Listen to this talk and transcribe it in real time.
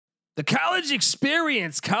The College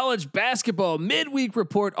Experience College Basketball Midweek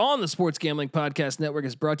Report on the Sports Gambling Podcast Network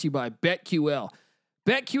is brought to you by BetQL.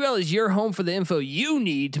 BetQL is your home for the info you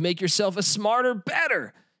need to make yourself a smarter,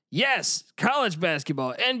 better. Yes, college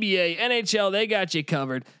basketball, NBA, NHL, they got you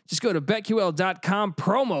covered. Just go to BetQL.com,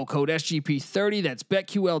 promo code SGP30. That's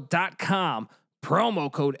BetQL.com,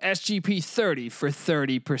 promo code SGP30 for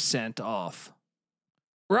 30% off.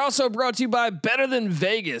 We're also brought to you by Better Than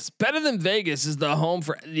Vegas. Better Than Vegas is the home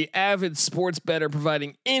for the avid sports bettor,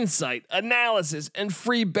 providing insight, analysis, and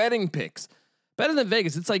free betting picks. Better Than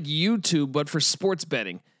Vegas, it's like YouTube, but for sports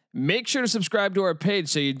betting. Make sure to subscribe to our page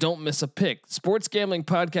so you don't miss a pick.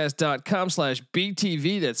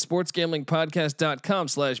 SportsGamblingPodcast.com/BTV. That's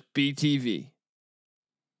SportsGamblingPodcast.com/BTV.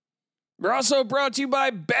 We're also brought to you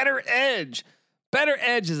by Better Edge. Better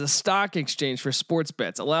Edge is a stock exchange for sports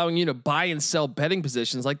bets, allowing you to buy and sell betting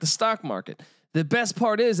positions like the stock market. The best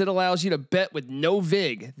part is it allows you to bet with no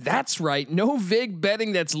VIG. That's right, no VIG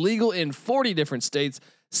betting that's legal in 40 different states.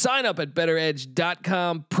 Sign up at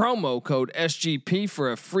betteredge.com, promo code SGP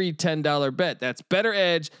for a free $10 bet. That's Better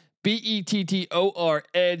Edge, BETTOR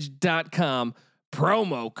edge.com,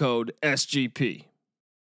 promo code SGP.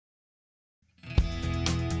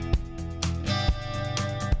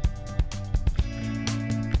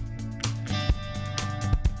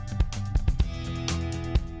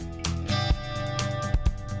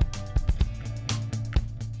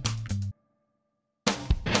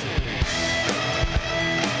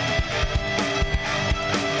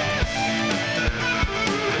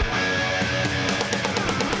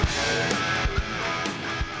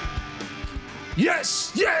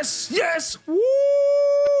 Yes. Woo!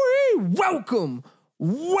 Welcome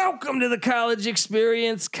to the College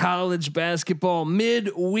Experience College Basketball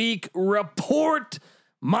Midweek Report.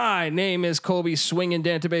 My name is Colby Swinging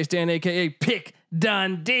Database Dan, aka Pick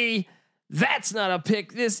Dundee. That's not a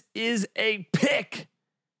pick. This is a pick,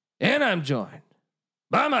 and I'm joined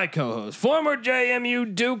by my co-host, former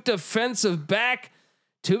JMU Duke defensive back.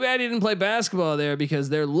 Too bad he didn't play basketball there because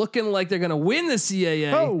they're looking like they're going to win the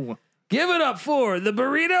CAA. Oh. Give it up for the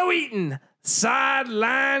burrito eating,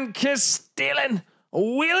 sideline kiss stealing,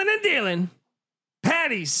 wheeling and dealing,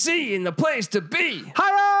 Patty C in the place to be.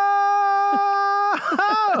 Hi-oh!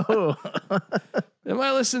 Am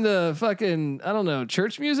I listening to fucking, I don't know,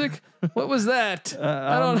 church music? What was that?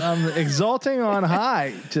 I don't know. I'm exalting on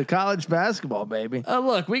high to college basketball, baby.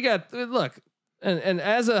 Look, and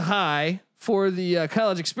as a high for the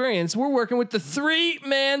College Experience, we're working with the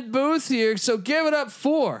 3-man booth here. So give it up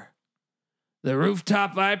for the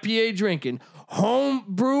rooftop IPA drinking, home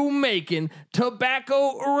brew making,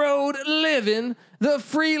 tobacco road living, the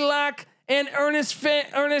free lock and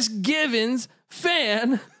Ernest Givens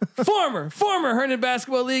fan, former Herndon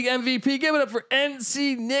Basketball League MVP. Give it up for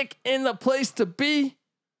NC Nick in the place to be.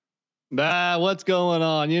 What's going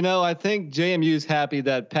on? You know, I think JMU's happy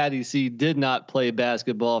that Patty C did not play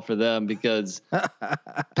basketball for them because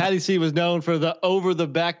Patty C was known for the over the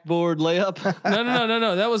backboard layup.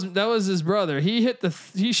 No. That was his brother. He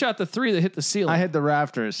shot the three that hit the ceiling. I hit the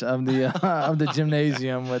rafters of the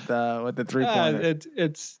gymnasium with the 3-pointer.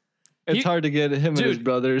 It's hard to get him and his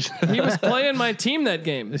brothers. He was playing my team that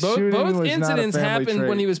game. Both incidents happened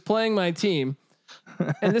when he was playing my team.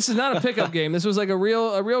 And this is not a pickup game. This was like a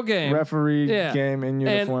real game. Referee game in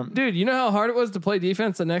uniform. And dude, you know how hard it was to play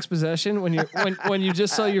defense the next possession when you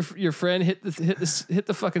just saw your friend hit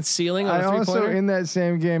the fucking ceiling on a 3-pointer? Also in that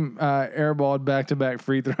same game airballed back-to-back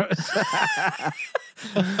free throws.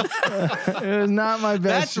 It was not my best.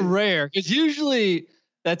 That's rare because usually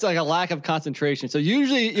that's like a lack of concentration. So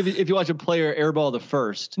usually if you watch a player airball the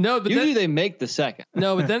first, usually they make the second.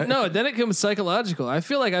 Then it comes psychological. I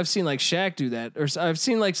feel like I've seen like Shaq do that, or I've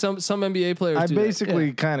seen like some NBA players. I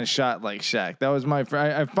basically kind of shot like Shaq. That was my.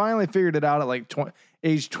 I finally figured it out at like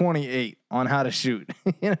age 28 on how to shoot.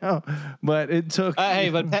 But it took.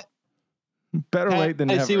 But better late than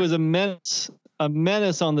never. He was a menace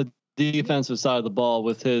on the defensive side of the ball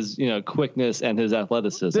with his quickness and his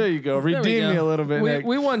athleticism. There you go. Redeem me a little bit.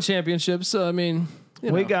 We won championships, so I mean,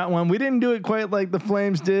 we got one. We didn't do it quite like the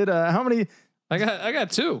Flames did. How many? I got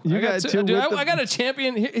two. You got two. Dude, I got a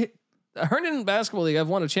champion. Herndon Basketball League. I've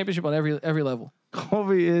won a championship on every level.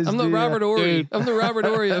 Colby is. I'm the Robert Horry. I'm the Robert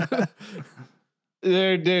Horry.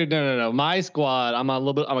 Dude, no. My squad. I'm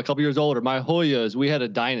a couple years older. My Hoyas. We had a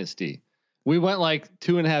dynasty. We went like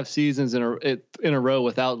 2.5 seasons in a row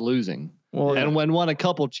without losing. Well, and won a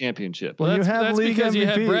couple championships. Well, that's because MVP. You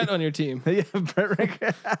had Brett on your team. Yeah,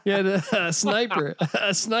 Brett. You had a sniper.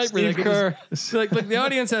 Steve Kerr. Like the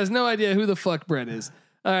audience has no idea who the fuck Brett is.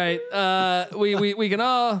 All right, we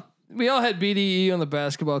all had BDE on the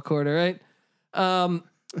basketball court. All right.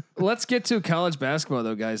 Let's get to college basketball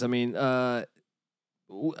though, guys. I mean,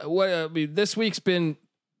 this week's been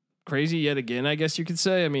crazy yet again, I guess you could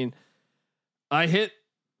say. I mean, I'm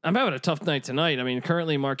having a tough night tonight. I mean,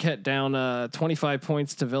 currently Marquette down 25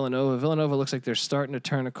 points to Villanova. Villanova looks like they're starting to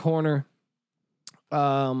turn a corner.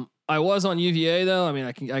 I was on UVA though. I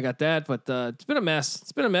mean, I got that, but it's been a mess.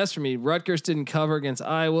 It's been a mess for me. Rutgers didn't cover against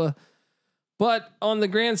Iowa, but on the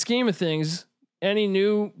grand scheme of things, any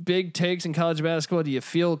new big takes in college basketball? Do you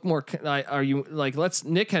feel more? Are you like?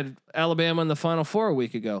 Nick had Alabama in the Final Four a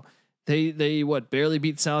week ago. They barely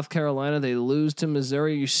beat South Carolina. They lose to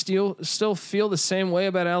Missouri. You still feel the same way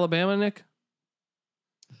about Alabama, Nick?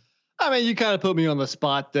 I mean, you kind of put me on the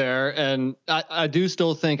spot there, and I do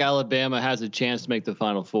still think Alabama has a chance to make the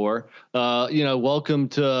Final Four. Welcome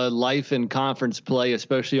to life in conference play,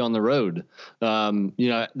 especially on the road.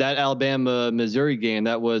 That Alabama-Missouri game,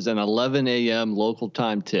 that was an 11 a.m. local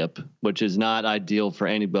time tip, which is not ideal for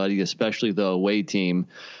anybody, especially the away team.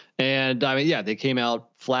 And I mean, yeah, they came out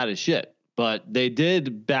flat as shit, but they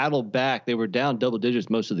did battle back. They were down double digits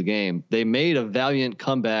most of the game. They made a valiant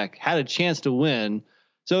comeback, had a chance to win.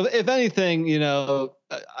 So if anything,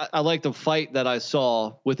 I like the fight that I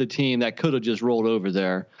saw with a team that could have just rolled over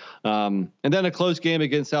there. And then a close game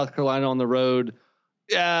against South Carolina on the road.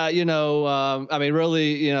 Yeah. I mean,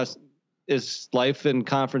 really, it's life in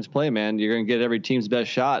conference play, man. You're going to get every team's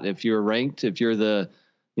best shot if you're ranked, if you're the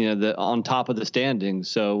on top of the standings.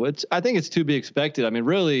 So I think it's to be expected. I mean,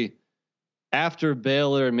 really, after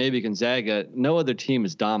Baylor and maybe Gonzaga, no other team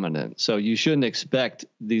is dominant. So you shouldn't expect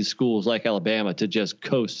these schools like Alabama to just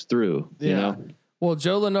coast through. Yeah. Well,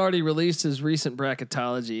 Joe Lunardi released his recent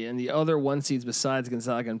bracketology, and the other one seeds besides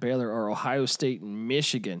Gonzaga and Baylor are Ohio State and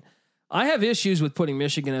Michigan. I have issues with putting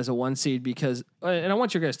Michigan as a one seed because, and I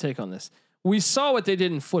want your guys' take on this. We saw what they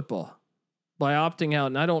did in football by opting out,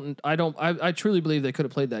 and I truly believe they could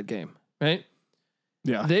have played that game, right?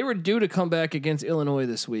 Yeah. They were due to come back against Illinois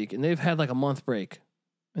this week, and they've had like a month break,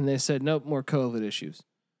 and they said, nope, more COVID issues.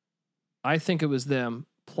 I think it was them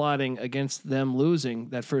plotting against them losing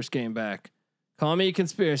that first game back. Call me a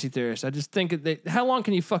conspiracy theorist. I just think how long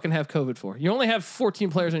can you fucking have COVID for? You only have 14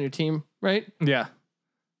 players on your team, right? Yeah.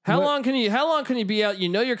 How long can you be out?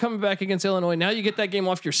 You're coming back against Illinois. Now you get that game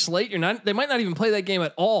off your slate. They might not even play that game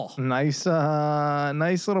at all. Nice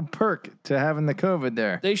little perk to having the COVID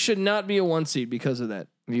there. They should not be a one seed because of that.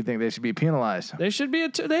 You think they should be penalized? They should be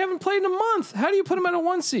they haven't played in a month. How do you put them at a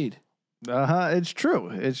one seed? It's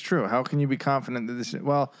true. How can you be confident that this?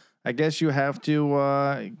 Well, I guess you have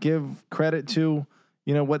to give credit to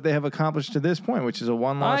what they have accomplished to this point, which is a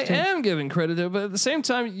one-loss team. I am giving credit to, but at the same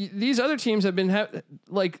time, these other teams have been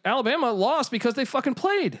like Alabama lost because they fucking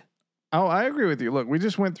played. Oh, I agree with you. Look, we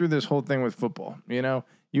just went through this whole thing with football.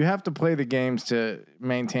 You have to play the games to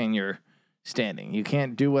maintain your standing. You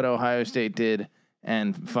can't do what Ohio State did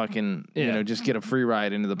and fucking just get a free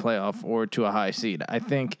ride into the playoff or to a high seed. I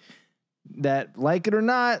think that, like it or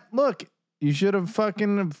not, look, you should have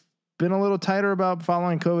fucking been a little tighter about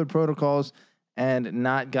following COVID protocols and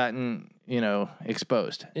not gotten,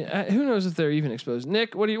 exposed. Who knows if they're even exposed?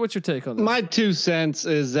 Nick, what's your take on this? My 2 cents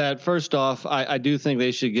is that first off, I do think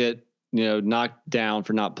they should get, knocked down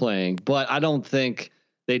for not playing, but I don't think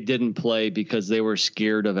they didn't play because they were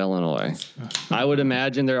scared of Illinois. I would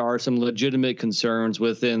imagine there are some legitimate concerns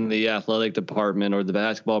within the athletic department or the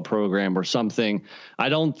basketball program or something. I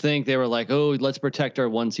don't think they were like, oh, let's protect our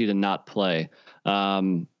one seed and not play.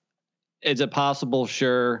 Is it possible?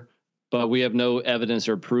 Sure. But we have no evidence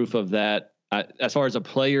or proof of that. As far as the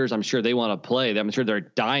players, I'm sure they want to play. I'm sure they're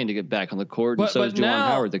dying to get back on the court. And so is Juwan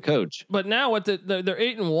Howard, the coach. But now they're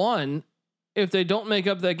 8-1 if they don't make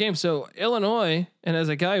up that game. So Illinois, and as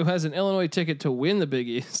a guy who has an Illinois ticket to win the Big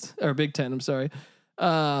East or Big Ten, I'm sorry.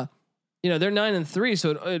 They're 9-3. So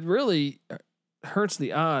it really hurts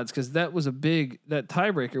the odds because that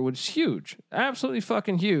tiebreaker was huge. Absolutely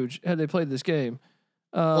fucking huge had they played this game.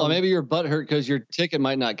 Well, maybe you're butthurt because your ticket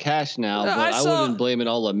might not cash now, but I wouldn't blame it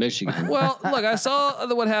all on Michigan. Well, look, I saw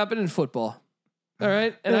what happened in football. All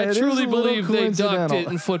right. And I truly believe they ducked it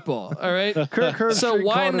in football. All right. So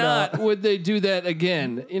why not would they do that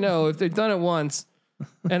again? If they've done it once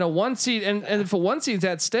and a one seed and if a one seed's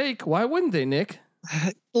at stake, why wouldn't they, Nick?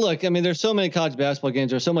 Look, I mean, there's so many college basketball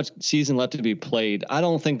games. There's so much season left to be played. I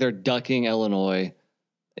don't think they're ducking Illinois.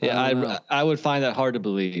 Yeah, I would find that hard to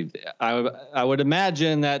believe. I would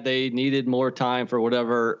imagine that they needed more time for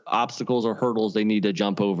whatever obstacles or hurdles they need to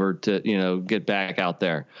jump over to, get back out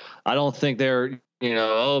there. I don't think they're,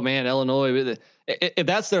 oh man, Illinois. If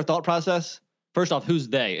that's their thought process, first off, who's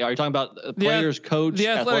they? Are you talking about players, coach, the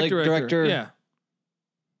athletic director? Yeah.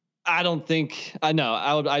 I don't think I know.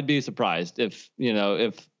 I'd be surprised if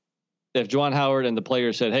Juwan Howard and the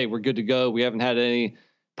players said, "Hey, we're good to go. We haven't had any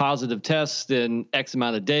positive tests in X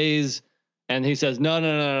amount of days," and he says,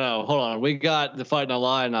 "No, hold on. We got the Fighting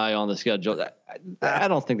Illini on the schedule." I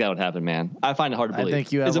don't think that would happen, man. I find it hard to believe. I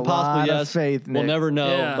think you have a lot of faith, Nick. We'll never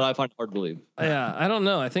know, but I find it hard to believe. Yeah, I don't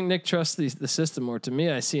know. I think Nick trusts the system more. To me,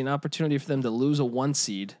 I see an opportunity for them to lose a 1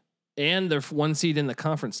 seed and their 1 seed in the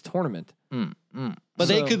conference tournament. But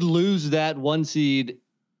they could lose that 1 seed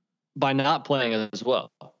by not playing as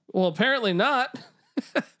well. Well, apparently not.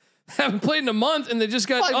 Haven't played in a month, and they just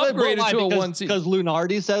got upgraded to a 1 seed. Because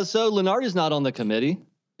Lunardi says so. Lunardi's not on the committee.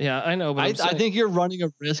 Yeah, I know, but I think you're running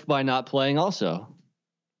a risk by not playing also.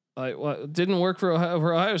 It didn't work for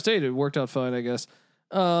Ohio State. It worked out fine, I guess.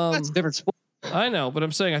 That's a different sport. I know, but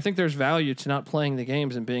I'm saying I think there's value to not playing the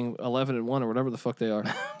games and being 11-1 or whatever the fuck they are.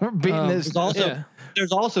 We're beating this.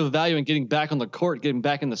 There's also value in getting back on the court, getting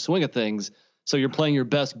back in the swing of things. So you're playing your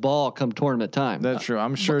best ball come tournament time. That's true.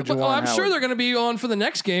 I'm sure. I'm sure they're going to be on for the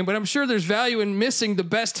next game, but I'm sure there's value in missing the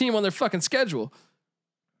best team on their fucking schedule.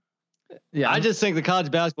 Yeah, I just think the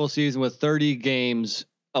college basketball season with 30 games,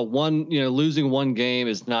 losing 1 game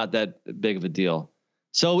is not that big of a deal.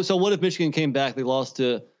 So what if Michigan came back? They lost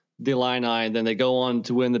to the Illini, and then they go on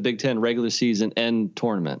to win the Big Ten regular season and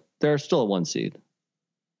tournament. They're still a 1 seed.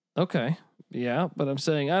 Okay, yeah, but I'm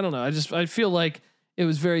saying I don't know. I feel like it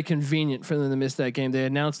was very convenient for them to miss that game. They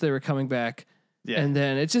announced they were coming back, and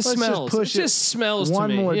then it just smells. It just smells to me.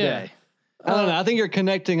 One more day. I don't know. I think you're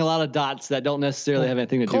connecting a lot of dots that don't necessarily have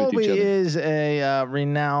anything to do with each other. Colby is a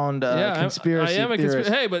renowned conspiracy theorist.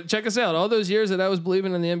 Hey, but check us out. All those years that I was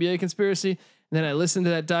believing in the NBA conspiracy, and then I listened to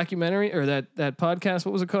that documentary or that podcast.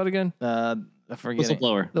 What was it called again? I forget.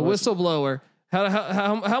 Whistleblower. The Whistleblower. How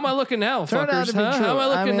am I looking now, fuckers? How am I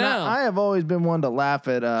looking now? I have always been one to laugh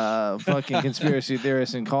at fucking conspiracy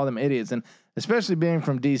theorists and call them idiots, and especially being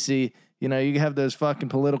from DC. You know, you have those fucking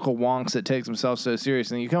political wonks that takes themselves so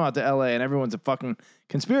seriously. And you come out to LA and everyone's a fucking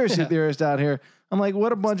conspiracy theorist out here. I'm like,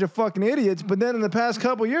 what a bunch of fucking idiots. But then in the past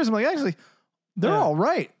couple of years, I'm like, actually, they're all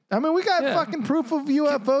right. I mean, we got fucking proof of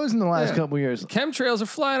UFOs in the last couple of years. Chemtrails are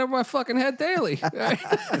flying over my fucking head daily.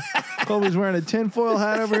 Colby's wearing a tinfoil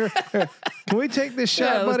hat over here. Can we take this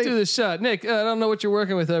shot, buddy? Let's do this shot. Nick, I don't know what you're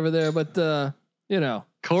working with over there, but,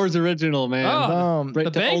 Coors Original, man. Oh,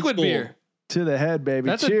 the banquet beer. To the head,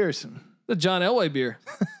 baby. Cheers. The John Elway beer.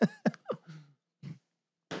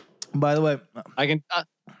 By the way,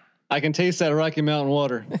 I can taste that Rocky Mountain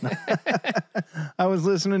water. I was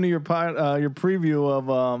listening to your preview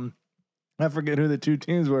of I forget who the 2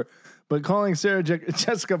 teams were, but calling Sarah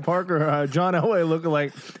Jessica Parker John Elway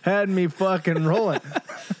lookalike had me fucking rolling.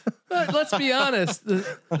 Let's be honest.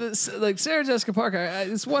 Like Sarah Jessica Parker,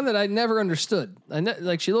 it's one that I never understood.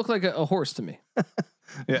 She looked like a horse to me.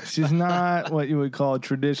 Yeah, she's not what you would call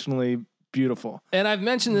traditionally beautiful. And I've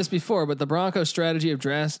mentioned this before, but the Broncos' strategy of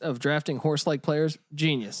drafting horse-like players,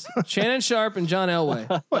 genius. Shannon Sharp and John Elway.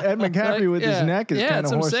 Well, Ed McCaffrey with his neck is kind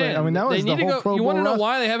of horse-like. I mean, that was the whole Pro Bowl. You want to know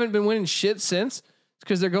why they haven't been winning shit since? It's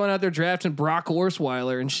because they're going out there drafting Brock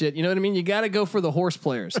Osweiler and shit. You know what I mean? You got to go for the horse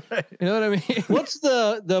players. You know what I mean? What's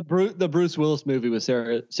the Bruce Willis movie with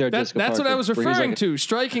Sarah Jessica Parker? That's what I was referring to.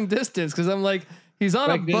 Striking Distance, because I'm like, he's on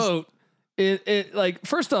a boat. It like,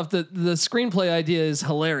 first off, the screenplay idea is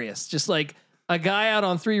hilarious. Just like a guy out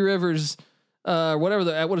on 3 rivers, what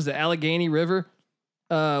is the Allegheny River?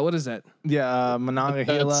 What is that? Yeah,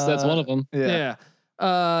 Monongahela. That's one of them. Yeah.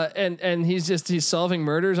 And he's solving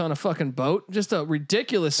murders on a fucking boat. Just a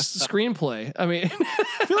ridiculous screenplay. I mean,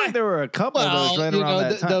 I feel like there were a couple of those right around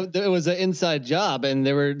that time. It was an inside job, and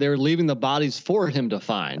they were leaving the bodies for him to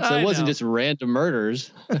find. So it wasn't just random murders.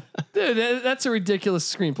 Dude, that's a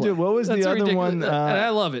ridiculous screenplay. Dude, what was the other one? And I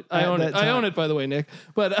love it. I own it. I own it, by the way, Nick.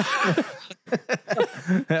 But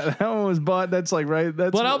that one was bought. That's like right.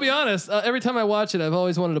 That's. But I'll be honest. Every time I watch it, I've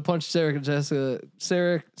always wanted to punch Sarah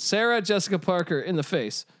Jessica Parker in the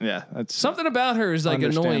face. Yeah, that's something about her is like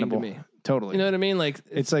annoying to me. Totally. You know what I mean? Like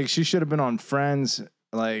it's like she should have been on Friends.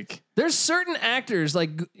 Like there's certain actors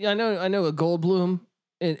like I know a Goldblum.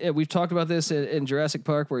 And we've talked about this in Jurassic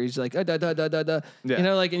Park where he's like, da. Yeah. You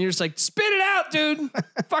know, like, and you're just like, spit it out, dude.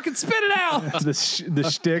 Fucking spit it out. the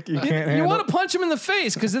shtick you can't handle. You want to punch him in the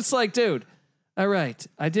face because it's like, dude, all right,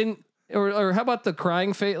 I didn't. Or how about the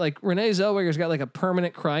crying face? Like Renee Zellweger's got like a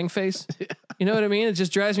permanent crying face. You know what I mean? It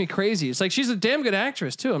just drives me crazy. It's like she's a damn good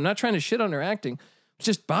actress too. I'm not trying to shit on her acting. It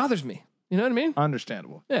just bothers me. You know what I mean?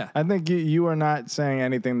 Understandable. Yeah. I think you are not saying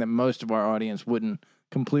anything that most of our audience wouldn't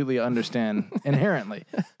completely understand inherently.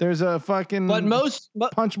 There's a fucking but most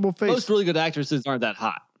punchable face. Most really good actresses aren't that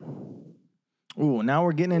hot. Ooh, now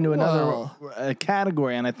we're getting into another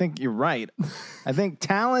category, and I think you're right. I think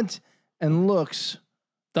talent and looks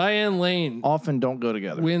Diane Lane often don't go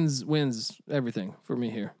together. Wins everything for me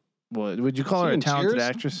here. What would you call her a talented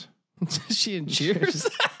actress? She in Cheers.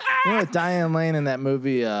 You know, Diane Lane in that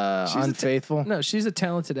movie Unfaithful. No, she's a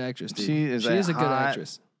talented actress. Dude. She is a good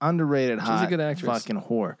actress. Underrated, She's hot, a good actress. fucking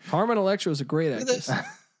whore. Carmen Electra is a great actress. Who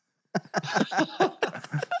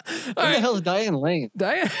the hell is Diane Lane?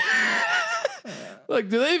 Diane. Look,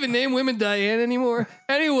 do they even name women Diane anymore?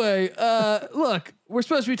 Anyway, look, we're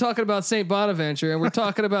supposed to be talking about St. Bonaventure, and we're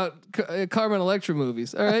talking about Carmen Electra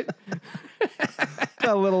movies. All right.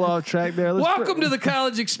 Got a little off track there. Welcome to the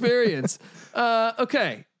college experience.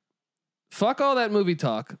 Okay. Fuck all that movie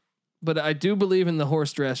talk, but I do believe in the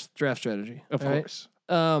horse draft strategy. Of course.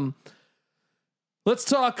 Right? Let's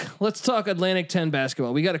talk Atlantic 10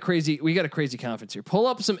 basketball. We got a crazy conference here. Pull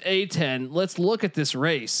up some A10. Let's look at this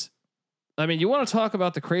race. I mean, you want to talk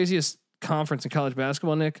about the craziest conference in college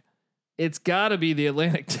basketball, Nick? It's got to be the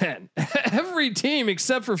Atlantic 10. Every team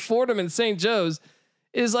except for Fordham and St. Joe's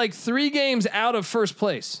is like 3 games out of first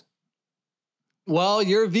place. Well,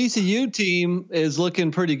 your VCU team is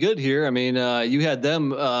looking pretty good here. I mean, you had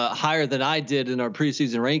them higher than I did in our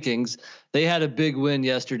preseason rankings. They had a big win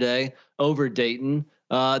yesterday over Dayton.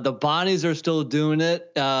 The Bonnies are still doing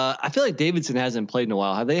it. I feel like Davidson hasn't played in a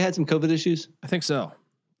while. Have they had some COVID issues? I think so.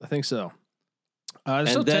 And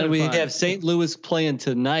then we have St. Louis playing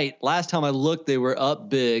tonight. Last time I looked, they were up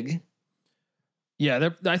big. Yeah,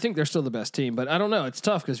 I think they're still the best team, but I don't know. It's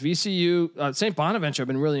tough because VCU, St. Bonaventure, I've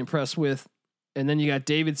been really impressed with. And then you got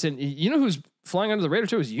Davidson. You know who's flying under the radar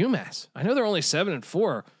too is UMass. I know they're only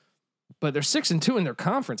 7-4, but they're 6-2 in their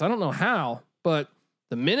conference. I don't know how, but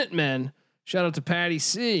the Minutemen. Shout out to Patty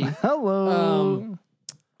C. Hello.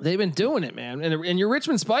 They've been doing it, man. And your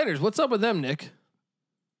Richmond Spiders. What's up with them, Nick?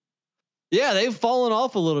 Yeah, they've fallen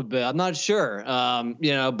off a little bit. I'm not sure,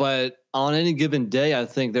 but on any given day, I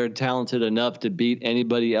think they're talented enough to beat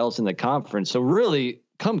anybody else in the conference. So really,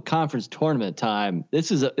 come conference tournament time,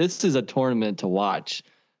 this is a tournament to watch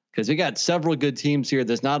because we got several good teams here.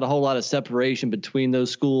 There's not a whole lot of separation between those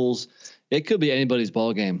schools. It could be anybody's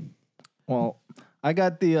ball game. Well, I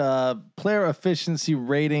got the player efficiency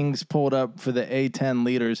ratings pulled up for the A10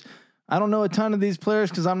 leaders. I don't know a ton of these players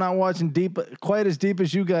because I'm not watching quite as deep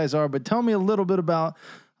as you guys are, but tell me a little bit about,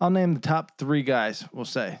 I'll name the top 3 guys, we'll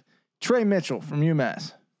say. Trey Mitchell from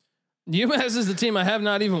UMass. UMass is the team I have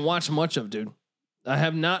not even watched much of, dude. I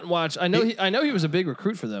have not watched. I know he was a big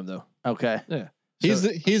recruit for them though. Okay. Yeah. He's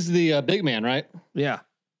the big man, right? Yeah.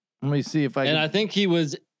 Let me see if I can. And I think he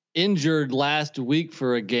was injured last week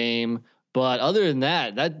for a game. But other than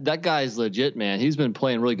that guy's legit, man. He's been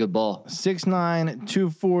playing really good ball. 6'9",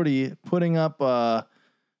 240, putting up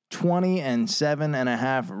 20 and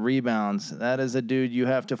 7.5 rebounds. That is a dude you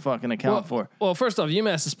have to fucking account for. Well, first off,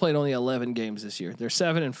 UMass has played only 11 games this year. They're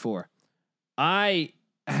 7-4. I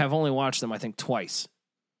have only watched them, I think, twice.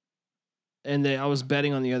 And I was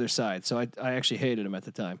betting on the other side, so I actually hated them at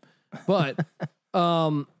the time. But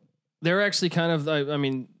they're actually kind of, I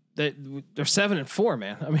mean, they're 7-4,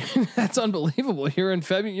 man. I mean, that's unbelievable. You're in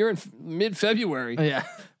mid-February.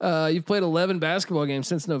 Yeah. You've played 11 basketball games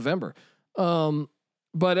since November.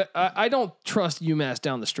 But I don't trust UMass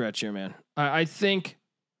down the stretch here, man. I think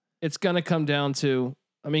it's going to come down to,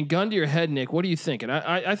 I mean, gun to your head, Nick, what are you thinking?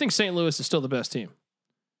 I think St. Louis is still the best team.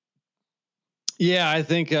 Yeah, I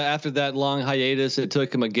think after that long hiatus, it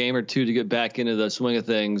took him a game or two to get back into the swing of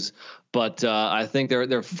things. But I think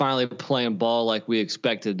they're finally playing ball like we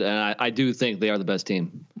expected, and I do think they are the best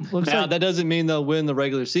team. Now, that doesn't mean they'll win the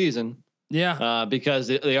regular season. Yeah, because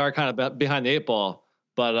they are kind of behind the 8 ball.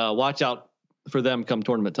 But watch out for them come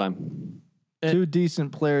tournament time. 2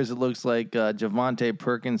 decent players. It looks like Javonte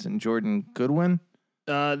Perkins and Jordan Goodwin.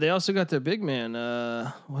 They also got their big man.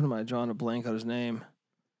 What am I drawing a blank on his name?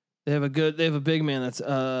 They have a big man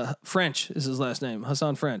that's French is his last name,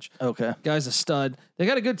 Hassan French. Okay, guy's a stud. They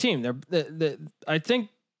got a good team.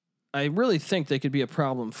 I really think they could be a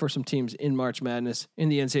problem for some teams in March Madness in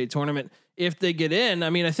the NCAA tournament if they get in.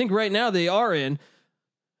 I mean, I think right now they are in,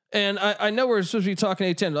 and I know we're supposed to be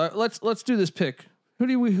talking A10. Let's do this pick. Who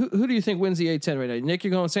do you think wins the A10 right now? Nick,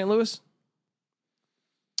 you're going St. Louis?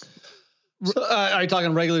 So, are you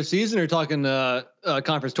talking regular season or talking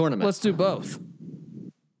conference tournament? Let's do both.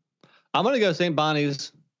 I'm going to go St.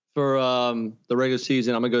 Bonnie's for the regular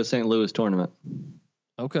season. I'm going to go St. Louis tournament.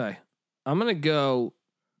 Okay. I'm going to go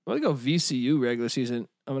VCU regular season.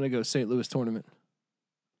 I'm going to go St. Louis tournament.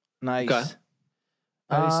 Nice. Okay.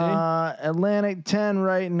 Atlantic 10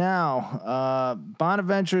 right now.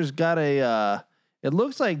 Bonaventure's got it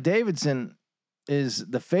looks like Davidson is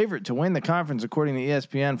the favorite to win the conference according to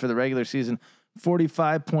ESPN for the regular season.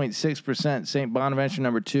 45.6%. St. Bonaventure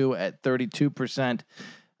number 2 at 32%,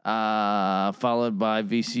 followed by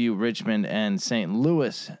VCU, Richmond, and St.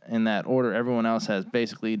 Louis in that order. Everyone else has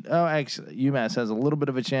basically. Actually, UMass has a little bit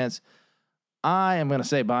of a chance. I am going to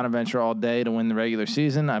say Bonaventure all day to win the regular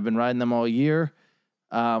season. I've been riding them all year.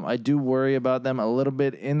 I do worry about them a little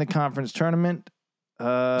bit in the conference tournament.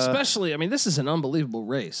 Especially, I mean, this is an unbelievable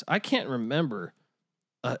race. I can't remember.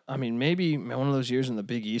 I mean, maybe one of those years in the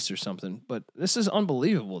Big East or something, but this is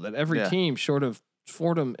unbelievable that every team short of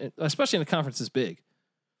Fordham, especially in a conference this big,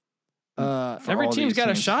 every team's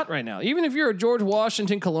got a shot right now. Even if you're a George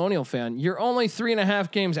Washington Colonial fan, you're only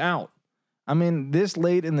 3.5 games out. I mean, this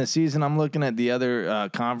late in the season, I'm looking at the other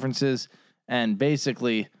conferences, and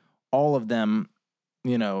basically all of them,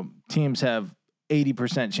 teams have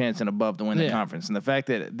 80% chance and above to win the conference. And the fact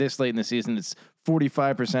that this late in the season, it's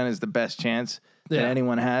 45% is the best chance that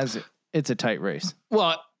anyone has. It's a tight race.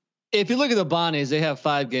 Well, if you look at the Bonnies, they have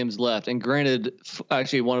 5 games left, and granted,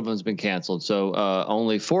 actually one of them has been canceled, so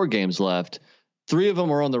only 4 games left. 3 of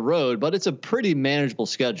them are on the road, but it's a pretty manageable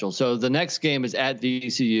schedule. So the next game is at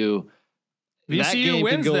VCU. That game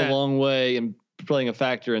could go a long way in playing a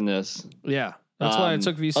factor in this. Yeah. That's why I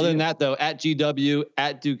took VCU. Other than that, though, at GW,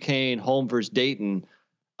 at Duquesne, home versus Dayton,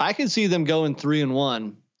 I can see them going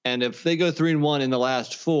 3-1. And if they go 3-1 in the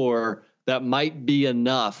last 4, that might be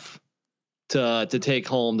enough to take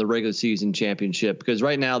home the regular season championship. Because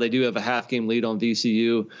right now they do have a half game lead on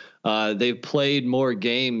VCU. They've played more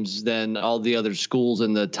games than all the other schools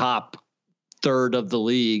in the top third of the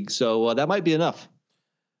league. So that might be enough.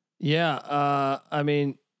 Yeah. I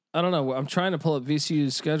mean, I don't know. I'm trying to pull up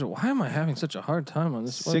VCU's schedule. Why am I having such a hard time on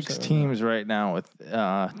this? 6 teams right now with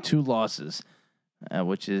 2 losses,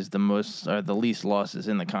 which is the most or the least losses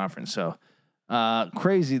in the conference. So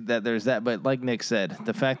crazy that there's that. But like Nick said,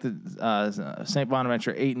 the fact that St.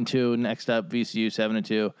 Bonaventure 8-2, next up VCU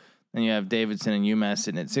 7-2, then you have Davidson and UMass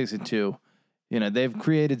sitting at 6-2. They've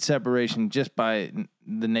created separation just by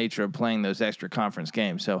the nature of playing those extra conference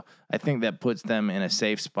games. So I think that puts them in a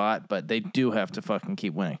safe spot, but they do have to fucking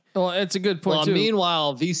keep winning. Well, it's a good point too.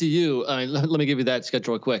 Meanwhile, VCU, let me give you that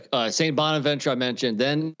schedule real quick. St. Bonaventure, I mentioned,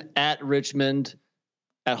 then at Richmond,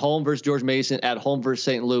 at home versus George Mason, at home versus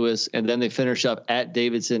St. Louis, and then they finish up at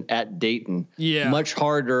Davidson, at Dayton. Yeah. Much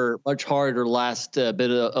harder last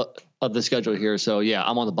bit of the schedule here. So yeah,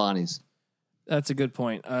 I'm on the Bonnies. That's a good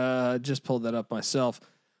point. Just pulled that up myself.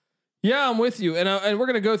 Yeah, I'm with you, and we're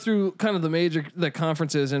gonna go through kind of the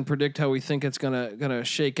conferences and predict how we think it's gonna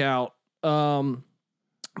shake out.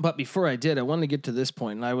 But before I did, I wanted to get to this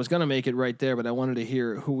point, and I was gonna make it right there, but I wanted to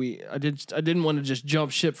hear I didn't want to just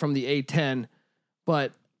jump ship from the A10,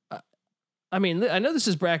 but I mean, I know this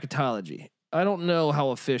is bracketology. I don't know how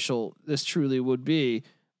official this truly would be,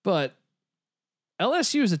 but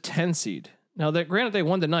LSU is a 10 seed. Now, that granted they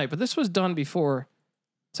won tonight, but this was done before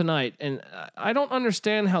tonight, and I don't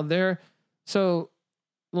understand how so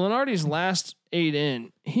Lenardi's last 8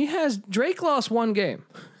 in, Drake lost 1 game,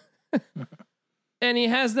 and he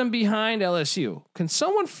has them behind LSU. Can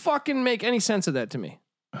someone fucking make any sense of that to me?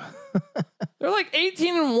 They're like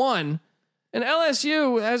 18-1, and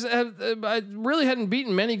LSU has really hadn't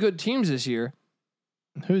beaten many good teams this year.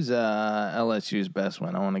 Who's LSU's best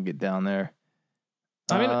win? I want to get down there.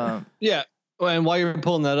 I mean, yeah. And while you're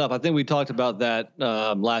pulling that up, I think we talked about that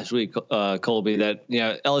last week, Colby, that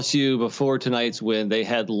LSU before tonight's win, they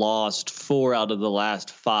had lost 4 out of the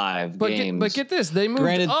last 5 games. But get this, they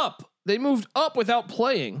moved up. They moved up without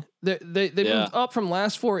playing. They moved up from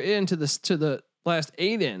last 4 in to the last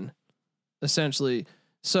 8 in, essentially.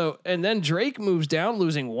 So, and then Drake moves down,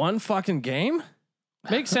 losing 1 fucking game.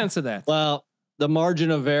 Make sense of that. Well, the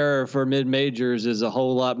margin of error for mid majors is a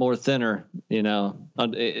whole lot more thinner.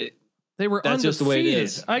 They were That's undefeated. just the way it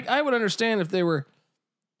is. I would understand if they were.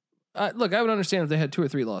 Look, I would understand if they had 2 or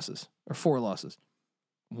 3 losses or 4 losses.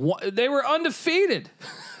 They were undefeated.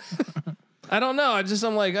 I don't know. I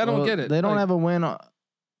don't get it. They don't have a win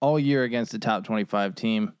all year against the top 25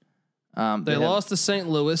 team. They lost to St.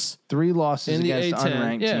 Louis. 3 losses in the against A10.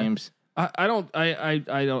 unranked teams. I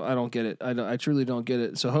don't get it. I truly don't get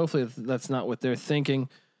it. So hopefully that's not what they're thinking.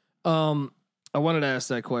 I wanted to ask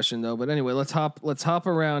that question though, but anyway, let's hop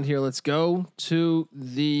around here. Let's go to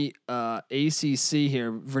the ACC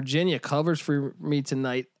here. Virginia covers for me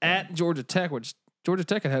tonight at Georgia Tech, which Georgia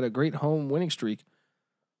Tech had a great home winning streak.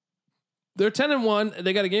 They're 10-1.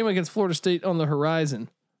 They got a game against Florida State on the horizon.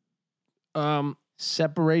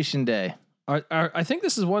 Separation day. I think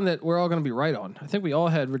this is one that we're all going to be right on. I think we all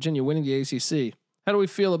had Virginia winning the ACC. How do we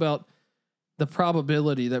feel about the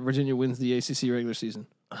probability that Virginia wins the ACC regular season?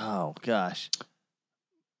 Oh gosh.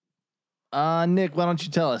 Nick, why don't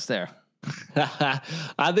you tell us there?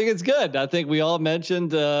 I think it's good. I think we all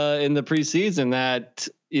mentioned in the preseason that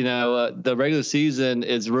the regular season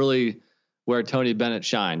is really where Tony Bennett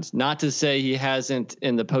shines. Not to say he hasn't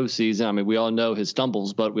in the postseason. I mean, we all know his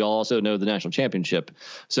stumbles, but we also know the national championship.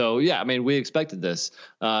 So yeah, I mean, we expected this.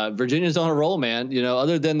 Virginia's on a roll, man.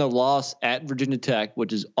 Other than the loss at Virginia Tech,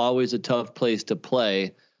 which is always a tough place to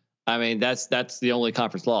play. I mean, that's the only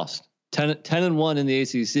conference loss. 10-1 in the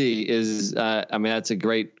ACC is, that's a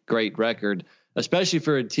great record, especially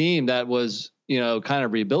for a team that was, kind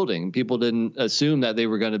of rebuilding. People didn't assume that they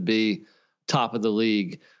were going to be top of the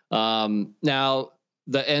league. Now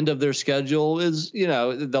the end of their schedule is,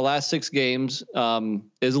 the last 6 games,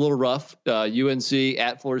 is a little rough. UNC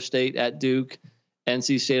at Florida State, at Duke,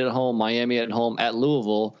 NC State at home, Miami at home, at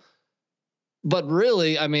Louisville. But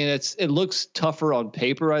really, I mean, it looks tougher on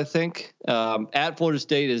paper, I think. At Florida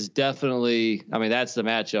State is definitely, that's the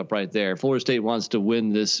matchup right there. Florida State wants to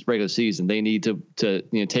win this regular season. They need to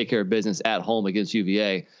take care of business at home against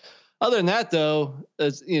UVA. Other than that, though,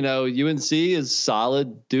 UNC is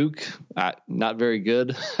solid. Duke, not very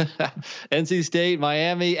good. NC State,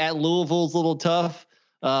 Miami, at Louisville is a little tough.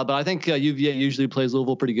 But I think UVA usually plays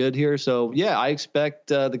Louisville pretty good here. So yeah, I expect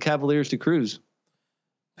the Cavaliers to cruise.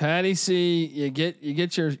 Patty C, you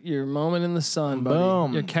get your moment in the sun, buddy.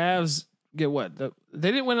 Boom. Your Cavs get what? They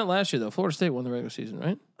didn't win it last year though. Florida State won the regular season,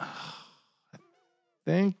 right?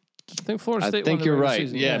 I think Florida State. I think won the you're regular right.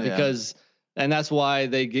 season. Yeah, because and that's why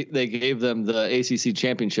they gave them the ACC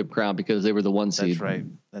championship crown because they were the 1 seed.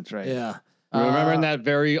 That's right. Yeah. Remember in that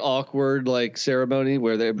very awkward ceremony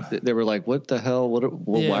where they were like, "What the hell?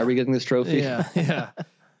 Why are we getting this trophy?" Yeah.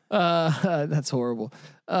 That's horrible.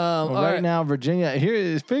 Right now, Virginia.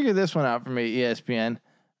 Figure this one out for me, ESPN.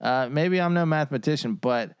 Maybe I'm no mathematician,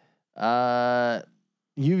 but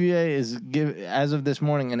UVA is as of this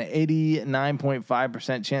morning an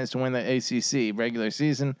 89.5% chance to win the ACC regular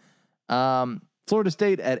season. Florida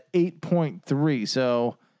State at 8.3.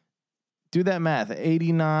 So do that math.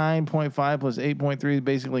 89.5 plus 8.3 is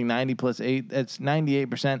basically 90 plus 8. That's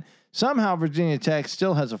 98%. Somehow Virginia Tech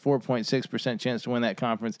still has a 4.6% chance to win that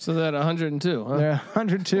conference. So they're at 102. Huh? They're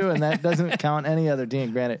 102, and that doesn't count any other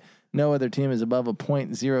team. Granted, no other team is above a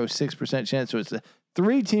 0.06% chance. So it's a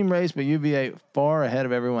 3-team race, but UVA far ahead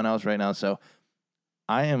of everyone else right now. So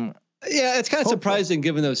I am. Yeah, it's kind of surprising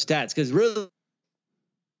given those stats because really,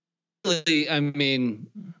 I mean,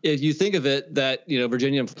 if you think of it, that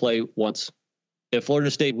Virginia play once. If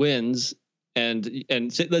Florida State wins. And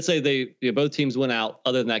let's say both teams went out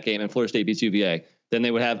other than that game and Florida State beats UVA, then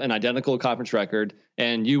they would have an identical conference record.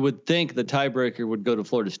 And you would think the tiebreaker would go to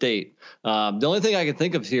Florida State. The only thing I can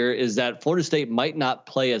think of here is that Florida State might not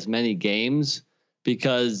play as many games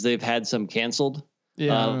because they've had some canceled.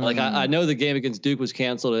 Yeah. I know the game against Duke was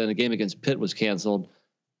canceled and the game against Pitt was canceled.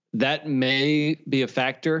 That may be a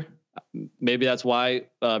factor. Maybe that's why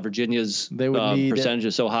Virginia's percentage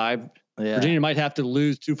is so high. Yeah. Virginia might have to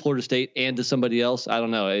lose to Florida State and to somebody else. I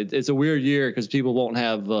don't know. It's a weird year because people won't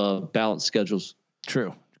have balanced schedules.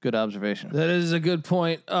 True. Good observation. That is a good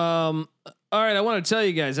point. All right. I want to tell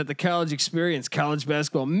you guys that the College Experience College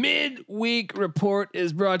Basketball Midweek Report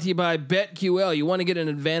is brought to you by BetQL. You want to get an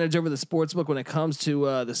advantage over the sportsbook when it comes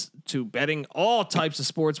to to betting all types of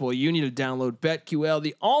sports? Well, you need to download BetQL,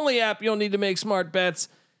 the only app you'll need to make smart bets.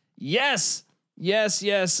 Yes.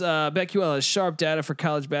 BetQL has sharp data for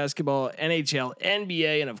college basketball, NHL,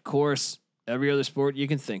 NBA, and of course, every other sport you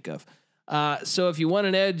can think of. So if you want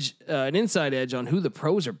an edge, an inside edge on who the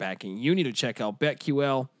pros are backing, you need to check out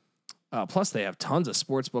BetQL. Plus, they have tons of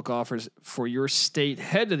sportsbook offers for your state.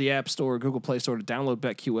 Head to the App Store or Google Play Store to download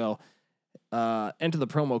BetQL. Enter the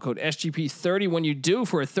promo code SGP30 when you do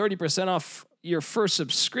for a 30% off your first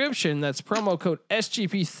subscription. That's promo code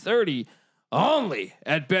SGP30 only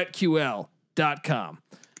at BetQL.com.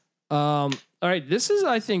 All right, this is,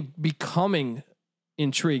 I think, becoming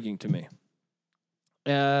intriguing to me.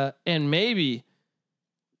 And maybe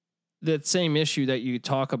that same issue that you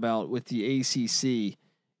talk about with the ACC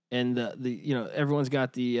and the everyone's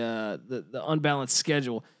got the unbalanced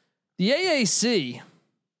schedule. The AAC,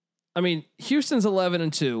 I mean, Houston's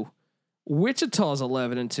 11-2, Wichita's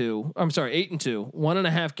 11-2. I'm sorry, 8-2,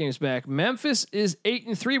 1.5 games back. Memphis is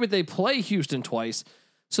 8-3, but they play Houston twice.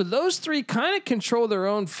 So those three kind of control their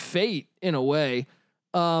own fate in a way.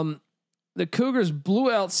 The Cougars blew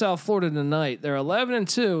out South Florida tonight. They're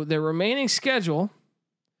 11-2. Their remaining schedule,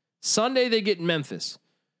 Sunday they get Memphis.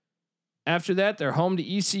 After that, they're home to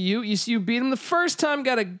ECU. ECU beat them the first time.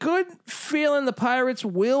 Got a good feeling the Pirates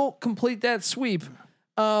will complete that sweep.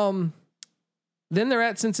 Then they're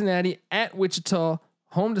at Cincinnati, at Wichita,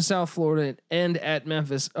 home to South Florida, and at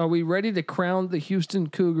Memphis. Are we ready to crown the Houston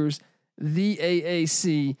Cougars the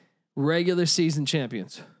AAC regular season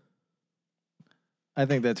champions? I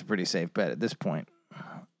think that's a pretty safe bet at this point.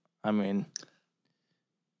 I mean,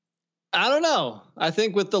 I don't know. I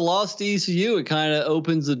think with the loss to ECU, it kind of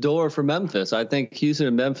opens the door for Memphis. I think Houston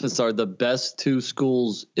and Memphis are the best two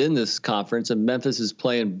schools in this conference, and Memphis is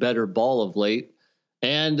playing better ball of late,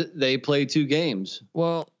 and they play 2 games.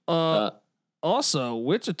 Well, also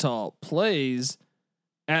Wichita plays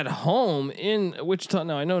at home in Wichita.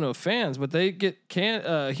 Now I know no fans, but they get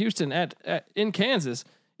Houston in Kansas,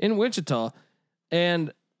 in Wichita,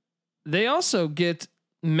 and they also get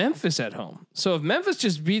Memphis at home. So if Memphis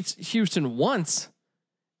just beats Houston once,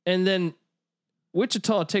 and then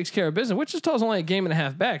Wichita takes care of business, Wichita's only a game and a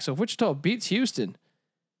half back. So if Wichita beats Houston,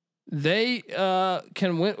 they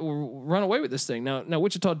can run away with this thing. Now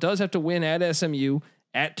Wichita does have to win at SMU,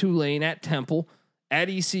 at Tulane, at Temple, at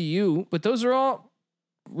ECU, but those are all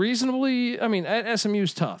reasonably. I mean, at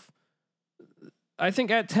SMU's tough. I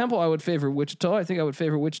think at Temple I would favor Wichita. I think I would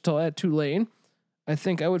favor Wichita at Tulane. I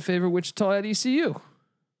think I would favor Wichita at ECU.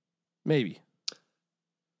 Maybe.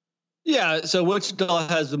 Yeah, so Wichita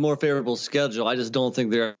has the more favorable schedule. I just don't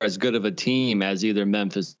think they're as good of a team as either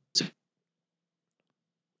Memphis.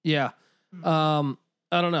 Yeah. I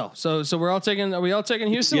don't know. So are we all taking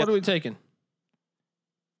Houston? Yeah. What are we taking?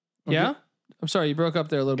 Okay. Yeah. I'm sorry, you broke up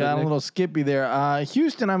there a little bit. Got a Nick. little skippy there.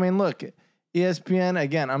 Houston, I mean, look, ESPN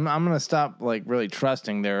again. I'm going to stop like really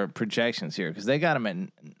trusting their projections here because they got them at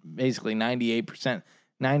basically 98%,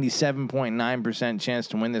 97.9% chance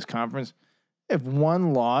to win this conference. If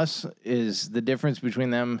one loss is the difference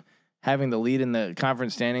between them having the lead in the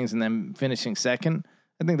conference standings and them finishing second,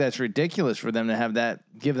 I think that's ridiculous for them to have that,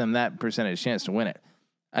 give them that percentage chance to win it.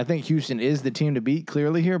 I think Houston is the team to beat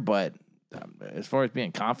clearly here, but as far as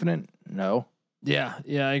being confident, no. Yeah,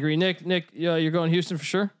 I agree. Nick, you're going Houston for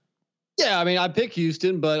sure. Yeah, I mean, I pick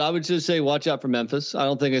Houston, but I would just say watch out for Memphis. I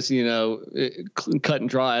don't think it's cut and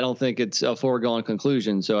dry. I don't think it's a foregone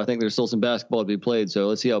conclusion. So I think there's still some basketball to be played. So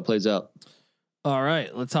let's see how it plays out. All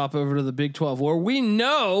right, let's hop over to the Big 12 where we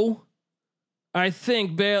know. I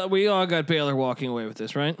think we all got Baylor walking away with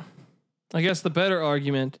this, right? I guess the better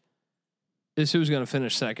argument is who's going to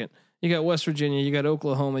finish second. You got West Virginia, you got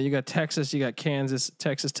Oklahoma, you got Texas, you got Kansas,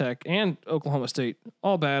 Texas Tech, and Oklahoma State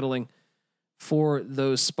all battling for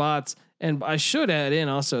those spots. And I should add in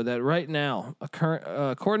also that right now,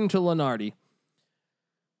 according to Lenardi,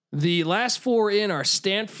 the last 4 in are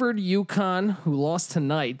Stanford, UConn, who lost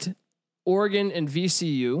tonight, Oregon, and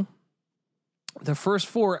VCU. The first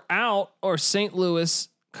 4 out are St. Louis,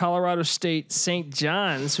 Colorado State, St.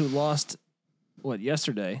 John's, who lost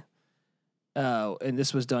yesterday. And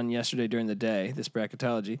this was done yesterday during the day, this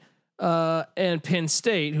bracketology, and Penn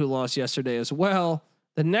State, who lost yesterday as well.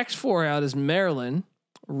 The next 4 out is Maryland,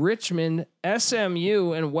 Richmond,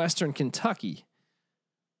 SMU, and Western Kentucky.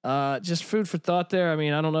 Just food for thought there. I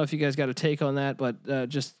mean, I don't know if you guys got a take on that, but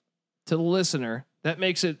just to the listener, that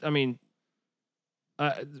makes it, I mean,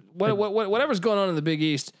 whatever's going on in the Big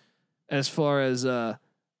East, as far as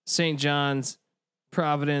St. John's,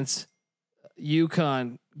 Providence,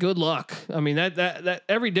 UConn, good luck. I mean, that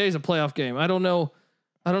every day is a playoff game. I don't know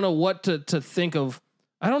what to think of.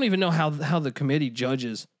 I don't even know how the committee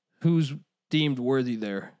judges who's deemed worthy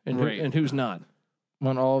there and who's not.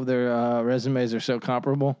 When all of their resumes are so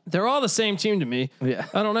comparable, they're all the same team to me. Yeah,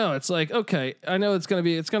 I don't know. It's like, okay, I know it's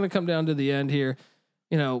gonna come down to the end here,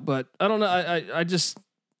 but I don't know. I just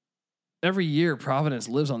every year Providence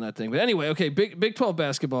lives on that thing. But anyway, okay, Big 12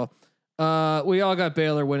 basketball. We all got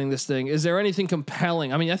Baylor winning this thing. Is there anything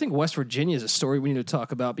compelling? I mean, I think West Virginia is a story we need to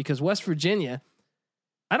talk about because West Virginia,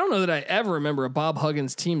 I don't know that I ever remember a Bob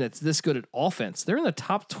Huggins team that's this good at offense. They're in the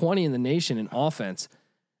top 20 in the nation in offense,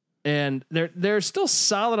 and they're still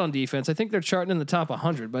solid on defense. I think they're charting in the top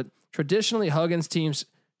 100, but traditionally Huggins teams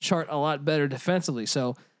chart a lot better defensively.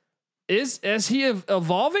 So is he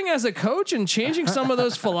evolving as a coach and changing some of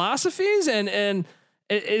those philosophies and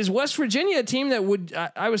is West Virginia a team that would,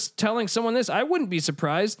 I was telling someone this, I wouldn't be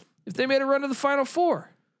surprised if they made a run to the Final Four.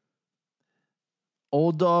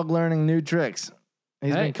 Old dog learning new tricks.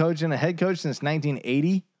 He's been coaching, a head coach since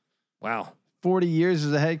 1980. Wow. 40 years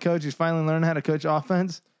as a head coach. He's finally learning how to coach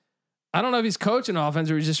offense. I don't know if he's coaching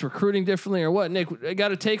offense or he's just recruiting differently or what. Nick,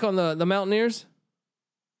 got a take on the Mountaineers?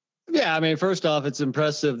 Yeah, I mean, first off, it's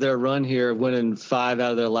impressive their run here, winning 5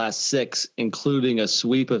 out of their last 6, including a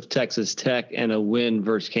sweep of Texas Tech and a win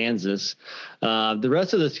versus Kansas. The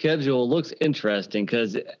rest of the schedule looks interesting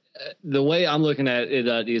because the way I'm looking at it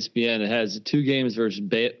at ESPN, it has 2 games versus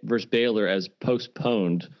Baylor as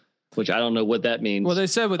postponed. which I don't know what that means. Well, they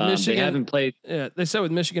said with Michigan, they haven't played. Yeah, they said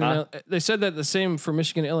with Michigan, they said that the same for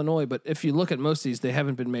Michigan and Illinois. But if you look at most of these, they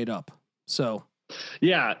haven't been made up. So,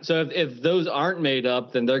 yeah. So if those aren't made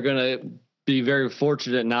up, then they're going to be very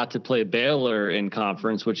fortunate not to play Baylor in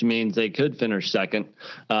conference, which means they could finish second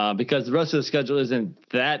because the rest of the schedule isn't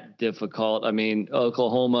that difficult. I mean,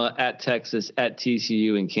 Oklahoma, at Texas, at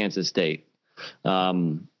TCU, and Kansas State.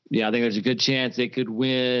 Yeah, I think there's a good chance they could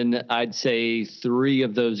win. I'd say 3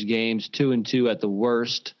 of those games, 2-2 at the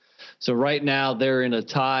worst. So right now they're in a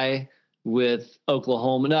tie with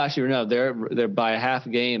Oklahoma. No, actually, no, they're by a half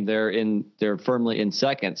game. They're firmly in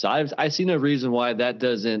second. So I see no reason why that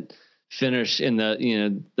doesn't finish in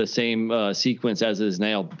the same sequence as is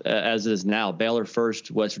now. Baylor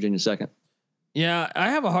first, West Virginia second. Yeah, I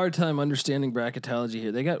have a hard time understanding bracketology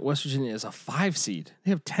here. They got West Virginia as a 5 seed.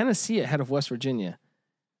 They have Tennessee ahead of West Virginia.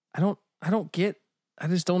 I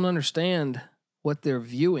just don't understand what they're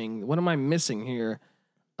viewing. What am I missing here?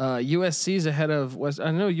 USC's ahead of West.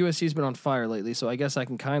 I know USC's been on fire lately, so I guess I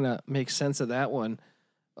can kind of make sense of that one.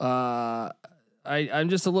 I'm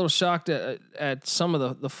just a little shocked at some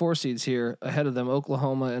of the 4 seeds here ahead of them,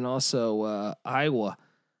 Oklahoma and also Iowa.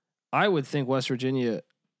 I would think West Virginia,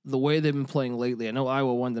 the way they've been playing lately, I know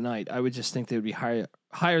Iowa won tonight. I would just think they would be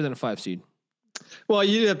higher than a 5 seed. Well,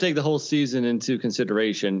 you have to take the whole season into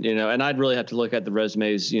consideration, and I'd really have to look at the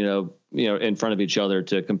resumes, in front of each other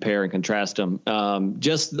to compare and contrast them.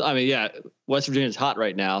 West Virginia's hot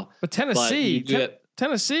right now, but Tennessee,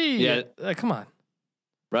 Tennessee, come on.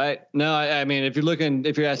 Right. No, I mean, if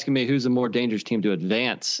you're asking me who's a more dangerous team to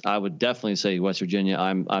advance, I would definitely say West Virginia.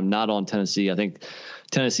 I'm not on Tennessee. I think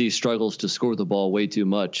Tennessee struggles to score the ball way too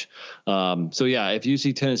much. So yeah, if you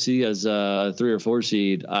see Tennessee as a 3 or 4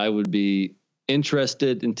 seed, I would be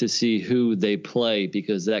interested to see who they play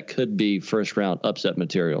because that could be first round upset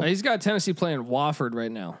material. He's got Tennessee playing Wofford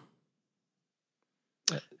right now.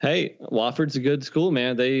 Hey, Wofford's a good school,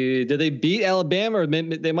 man. Did they beat Alabama, or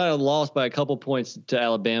they might have lost by a couple points to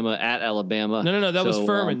Alabama at Alabama? No. That was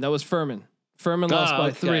Furman. Furman lost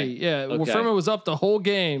by 3. Yeah, well, Furman was up the whole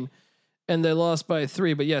game, and they lost by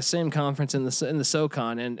 3. But yeah, same conference in the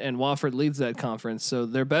SoCon, and Wofford leads that conference, so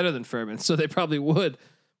they're better than Furman. So they probably would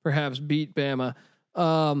perhaps beat Bama.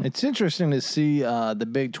 It's interesting to see the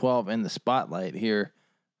Big 12 in the spotlight here.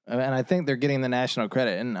 And I think they're getting the national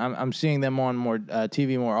credit, and I'm seeing them on more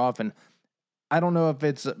TV more often. I don't know if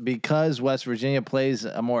it's because West Virginia plays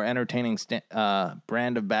a more entertaining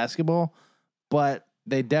brand of basketball, but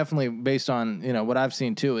they definitely, based on what I've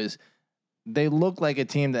seen too, is they look like a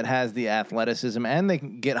team that has the athleticism and they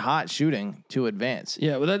can get hot shooting to advance.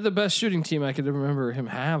 Yeah, well, that's the best shooting team I could remember him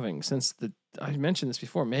having since I mentioned this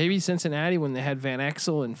before. Maybe Cincinnati when they had Van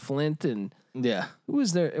Exel and Flint and. Yeah, who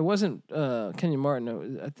was there? It wasn't Kenyon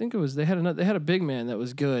Martin. I think it was they had a big man that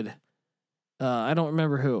was good. I don't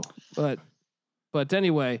remember who, but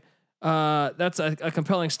anyway, that's a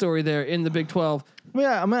compelling story there in the Big 12.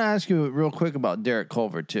 Yeah, I'm gonna ask you real quick about Derek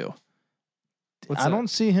Culver too. I don't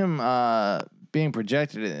see him being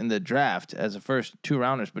projected in the draft as a first 2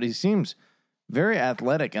 rounders, but he seems very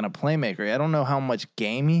athletic and a playmaker. I don't know how much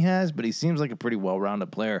game he has, but he seems like a pretty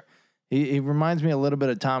well-rounded player. He reminds me a little bit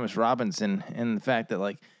of Thomas Robinson in the fact that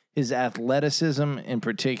like his athleticism in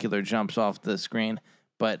particular jumps off the screen,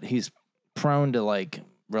 but he's prone to like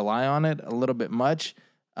rely on it a little bit much.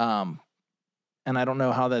 And I don't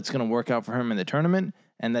know how that's going to work out for him in the tournament.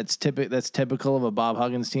 And that's typical of a Bob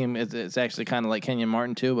Huggins team. It's actually kind of like Kenyon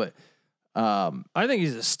Martin too, but I think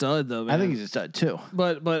he's a stud though, man. I think he's a stud too.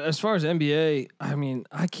 But as far as NBA, I mean,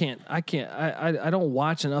 I don't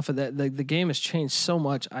watch enough of that. The game has changed so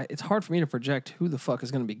much. It's hard for me to project who the fuck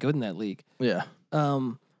is going to be good in that league. Yeah.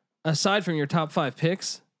 Aside from your top 5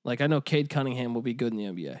 picks, like I know Cade Cunningham will be good in the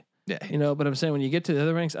NBA. Yeah. But I'm saying when you get to the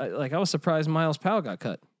other ranks, I was surprised Miles Powell got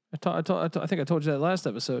cut. I think I told you that last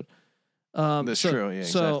episode. That's true. Yeah,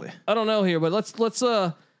 exactly. So I don't know here, but let's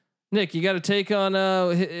Nick, you got a take on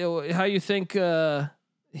how you think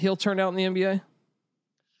he'll turn out in the NBA?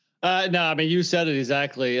 No, I mean you said it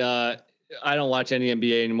exactly. I don't watch any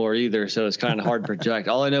NBA anymore either, so it's kind of hard to project.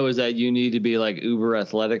 All I know is that you need to be like uber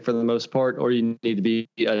athletic for the most part, or you need to be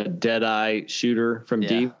a dead eye shooter from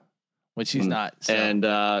deep, which he's not. So. And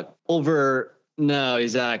Culver, no,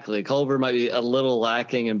 exactly. Culver might be a little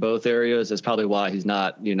lacking in both areas. That's probably why he's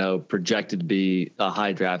not, projected to be a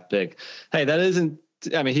high draft pick. Hey, that isn't.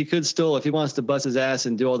 I mean, he could still, if he wants to bust his ass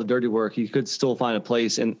and do all the dirty work, he could still find a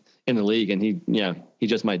place in the league, and he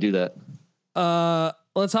just might do that.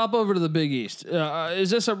 Let's hop over to the Big East. Is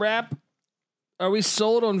this a wrap? Are we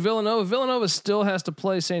sold on Villanova? Villanova still has to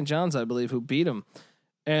play St. John's, I believe, who beat them,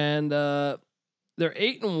 and they're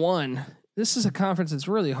 8-1 this is a conference that's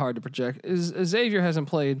really hard to project. Xavier hasn't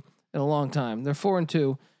played in a long time. They're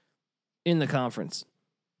 4-2 in the conference.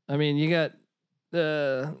 I mean, you got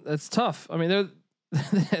that's tough. I mean,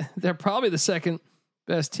 they're probably the second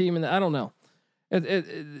best team in I don't know.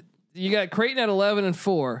 You got Creighton at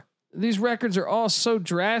 11-4. These records are all so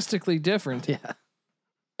drastically different. Yeah.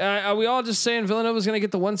 Are we all just saying Villanova's going to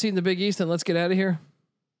get the 1 seed in the Big East and let's get out of here?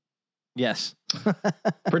 Yes.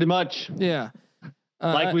 Pretty much. Yeah.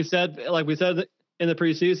 Like we said in the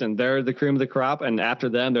preseason, they're the cream of the crop, and after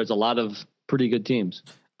them, there's a lot of pretty good teams.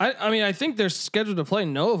 I mean, I think they're scheduled to play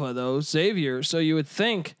Nova though, Xavier. So you would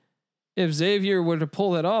think if Xavier were to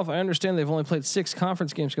pull that off, I understand they've only played 6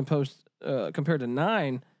 conference games compared to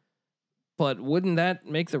 9, but wouldn't that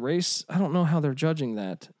make the race? I don't know how they're judging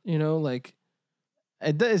that. You know, like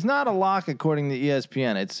it's not a lock according to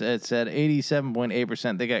ESPN. It's at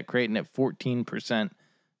 87.8%. They got Creighton at 14%.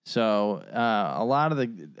 So a lot of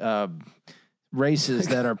the races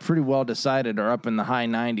that are pretty well decided are up in the high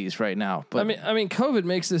 90s right now. But I mean, COVID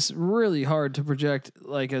makes this really hard to project,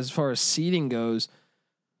 like as far as seeding goes.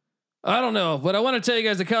 I don't know, but I want to tell you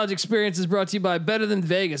guys the college experience is brought to you by Better Than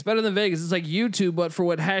Vegas. Better Than Vegas is like YouTube, but for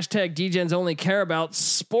what hashtag DGens only care about,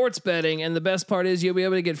 sports betting. And the best part is you'll be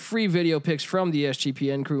able to get free video picks from the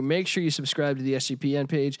SGPN crew. Make sure you subscribe to the SGPN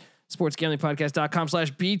page,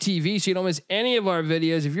 sportsgamblingpodcast.com/BTV, so you don't miss any of our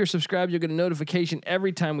videos. If you're subscribed, you'll get a notification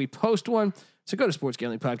every time we post one. So go to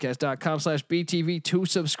sportsgamblingpodcast.com/BTV to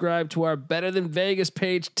subscribe to our Better Than Vegas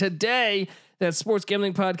page today. That's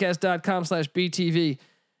sportsgamblingpodcast.com/BTV.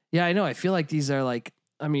 Yeah, I know. I feel like these are like,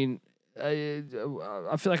 I mean, I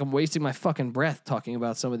feel like I'm wasting my fucking breath talking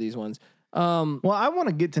about some of these ones. Well, I want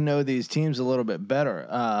to get to know these teams a little bit better.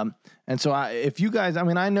 And so if you guys, I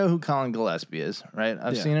mean, I know who Colin Gillespie is, right?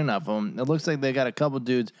 I've seen enough of them. It looks like they got a couple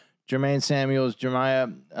dudes, Jermaine Samuels, Jeremiah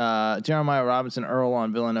Robinson, Earl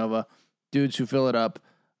on Villanova, dudes who fill it up.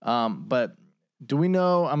 But do we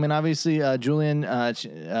know, I mean, obviously Julian, how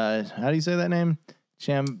do you say that name?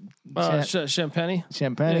 Champagny.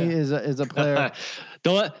 Champagny is a player.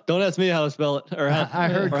 Don't ask me how to spell it. Or how, I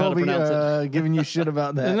heard Colby giving you shit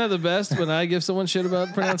about that. Isn't that the best when I give someone shit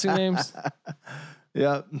about pronouncing names?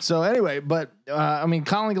 Yeah. So anyway, but I mean,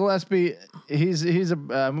 Colin Gillespie, he's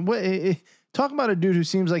talk about a dude who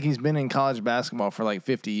seems like he's been in college basketball for like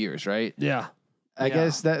 50 years, right? Yeah. I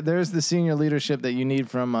guess that there's the senior leadership that you need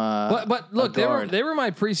from. But look, they were my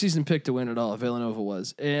preseason pick to win it all. Villanova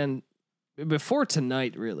was, and before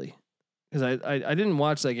tonight, really, because I didn't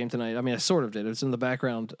watch that game tonight. I mean, I sort of did. It was in the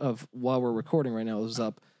background of while we're recording right now. It was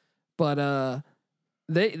up, but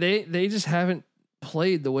they just haven't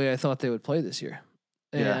played the way I thought they would play this year.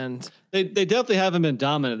 And they definitely haven't been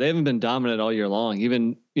dominant. They haven't been dominant all year long.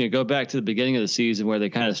 Even go back to the beginning of the season where they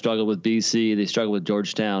kind of struggled with BC. They struggled with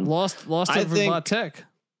Georgetown. Lost to Vermont Tech.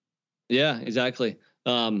 Yeah, exactly.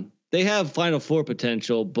 They have Final Four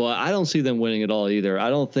potential, but I don't see them winning it all either. I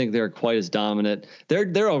don't think they're quite as dominant.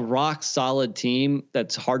 They're a rock solid team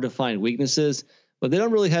that's hard to find weaknesses, but they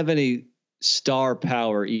don't really have any star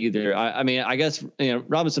power either. I mean, I guess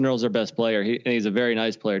Robinson Earl's their best player. He's a very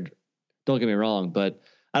nice player. Don't get me wrong, but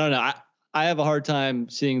I don't know. I have a hard time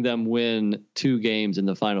seeing them win 2 games in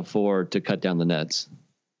the Final Four to cut down the Nets.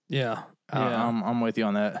 Yeah. I'm with you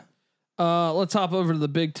on that. Let's hop over to the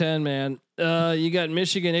Big Ten, man. You got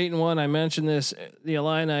Michigan 8-1. I mentioned this. The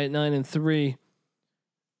Illini at 9-3,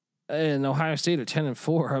 and Ohio State at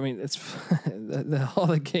 10-4. I mean, it's all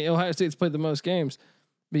the game. Ohio State's played the most games,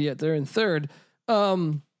 but yet they're in third.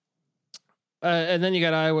 And then you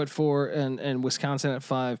got Iowa at 4 and Wisconsin at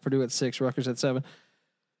 5, Purdue at 6, Rutgers at 7.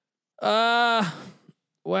 Well,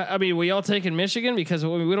 I mean, we all taking Michigan because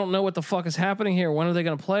we don't know what the fuck is happening here. When are they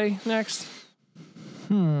going to play next?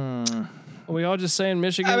 Are we all just saying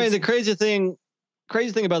Michigan? I mean, the crazy thing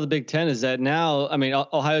about the Big Ten is that now, I mean,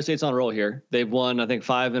 Ohio State's on a roll here. They've won, I think,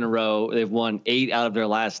 5 in a row. They've won 8 out of their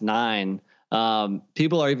last 9.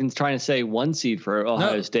 People are even trying to say 1 seed for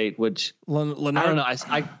Ohio State, which I don't know.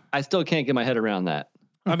 I still can't get my head around that.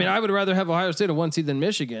 I mean, I would rather have Ohio State a 1 seed than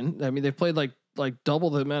Michigan. I mean, they've played like double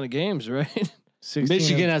the amount of games, right?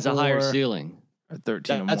 Michigan has a higher ceiling.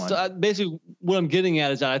 13-1. That's basically what I'm getting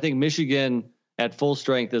at is that I think Michigan at full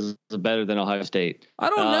strength is better than Ohio State. I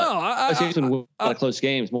don't know. A lot of close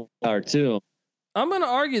games, more power too. I'm going to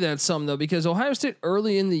argue that some though, because Ohio State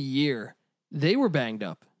early in the year, they were banged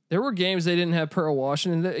up. There were games they didn't have Pearl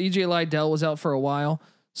Washington. EJ Liddell was out for a while.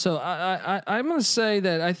 So I'm going to say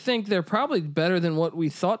that I think they're probably better than what we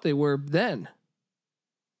thought they were then.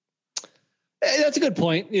 That's a good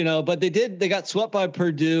point, but they got swept by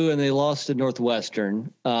Purdue and they lost to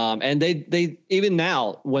Northwestern. And they even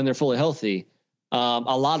now when they're fully healthy, a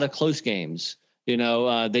lot of close games.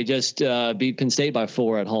 They just beat Penn State by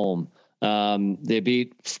 4 at home. They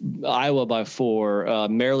beat Iowa by 4,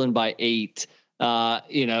 Maryland by 8,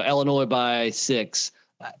 Illinois by 6.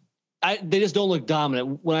 They just don't look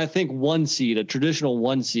dominant. When I think one seed, a traditional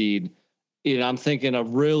one seed, I'm thinking a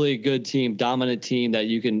really good team, dominant team that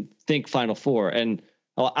you can think Final Four. And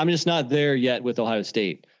I'm just not there yet with Ohio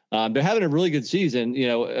State. They're having a really good season.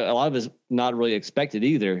 A lot of it's not really expected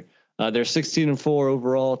either. They're 16-4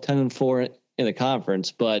 overall, 10-4 in the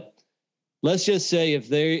conference. But let's just say if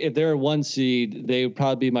they're a one seed, they would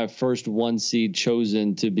probably be my first one seed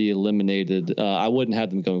chosen to be eliminated. I wouldn't have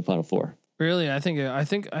them going Final Four. Really, I think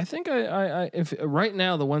if right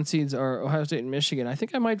now the one seeds are Ohio State and Michigan, I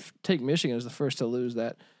think I might take Michigan as the first to lose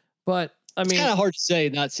that. But I mean, it's kind of hard to say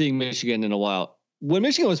not seeing Michigan in a while. When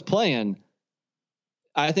Michigan was playing,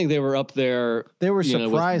 I think they were up there. They were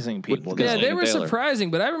surprising people. Yeah, they were surprising.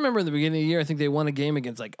 But I remember in the beginning of the year, I think they won a game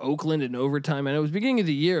against like Oakland in overtime, and it was beginning of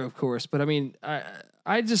the year, of course. But I mean,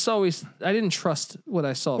 I didn't trust what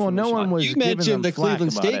I saw. Well, no one was. You mentioned the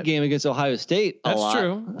Cleveland State game against Ohio State a lot.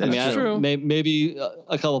 That's true. Maybe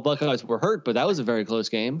a couple of Buckeyes were hurt, but that was a very close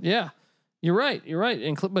game. Yeah, you're right.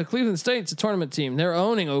 But Cleveland State's a tournament team. They're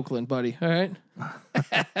owning Oakland, buddy. All right.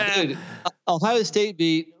 Dude, Ohio State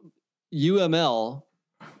beat UML.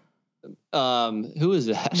 Who is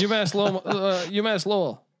that? UMass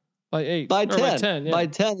Lowell by 8. By 10. Yeah. By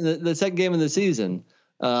 10. The second game of the season.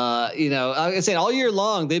 Like I said, all year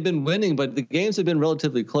long they've been winning, but the games have been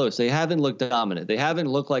relatively close. They haven't looked dominant. They haven't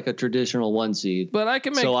looked like a traditional one seed. But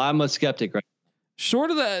so I'm a skeptic. Right? Short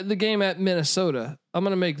of the game at Minnesota, I'm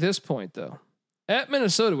going to make this point though. At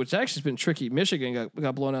Minnesota, which actually has been tricky, Michigan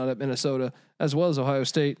got blown out at Minnesota as well as Ohio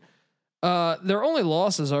State. Their only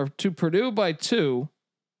losses are to Purdue by 2,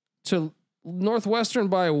 to Northwestern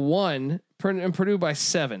by 1, and Purdue by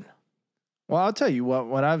 7. Well, I'll tell you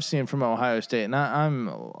what I've seen from Ohio State, and I'm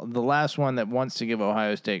the last one that wants to give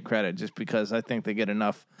Ohio State credit just because I think they get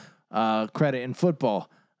enough credit in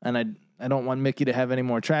football, and I don't want Mickey to have any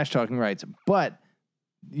more trash talking rights. But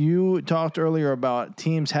you talked earlier about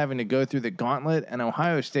teams having to go through the gauntlet, and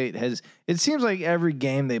Ohio State has. It seems like every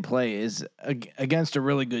game they play is against a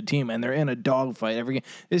really good team, and they're in a dogfight every game.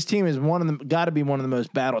 This team is got to be one of the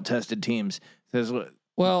most battle tested teams.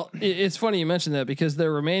 Well, it's funny you mentioned that because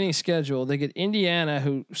their remaining schedule, they get Indiana,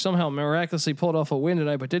 who somehow miraculously pulled off a win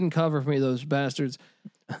tonight, but didn't cover for me, those bastards,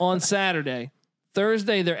 on Saturday.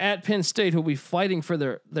 Thursday, they're at Penn State, who'll be fighting for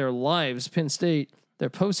their lives, Penn State,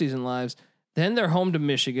 their postseason lives. Then they're home to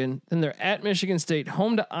Michigan. Then they're at Michigan State,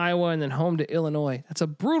 home to Iowa, and then home to Illinois. That's a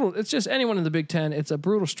brutal. It's just anyone in the Big Ten. It's a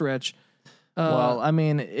brutal stretch. Well, I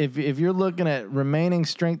mean, if you're looking at remaining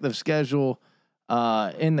strength of schedule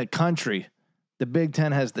in the country, the Big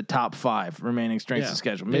Ten has the top 5 remaining strengths of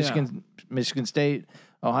schedule. Michigan State,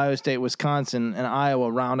 Ohio State, Wisconsin, and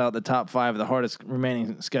Iowa round out the top 5 of the hardest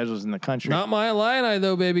remaining schedules in the country. Not my Illini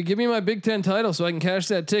though, baby. Give me my Big Ten title so I can cash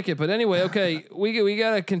that ticket. But anyway, okay, we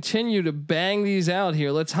got to continue to bang these out here.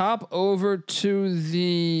 Let's hop over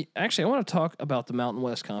to actually, I want to talk about the Mountain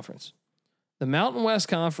West Conference. The Mountain West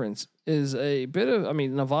Conference is a bit of,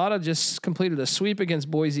 Nevada just completed a sweep against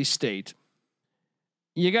Boise State.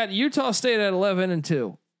 You got Utah State at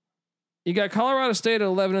 11-2. You got Colorado State at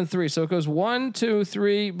 11-3. So it goes 1, 2,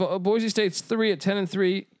 3. Boise State's 3 at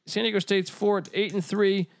 10-3. San Diego State's 4 at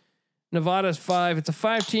 8-3. Nevada's 5. It's a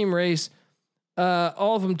 5-team race.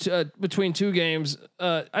 All of them between 2 games.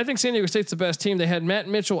 I think San Diego State's the best team. They had Matt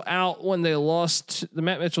Mitchell out when they lost.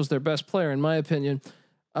 Matt Mitchell's their best player, in my opinion.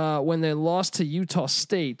 When they lost to Utah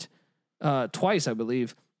State twice, I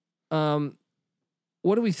believe.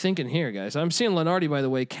 What are we thinking here, guys? I'm seeing Lenardi, by the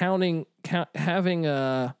way, having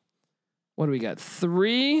what do we got?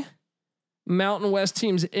 3 Mountain West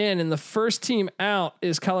teams in, and the first team out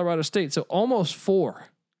is Colorado State. So almost 4.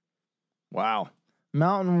 Wow.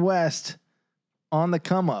 Mountain West on the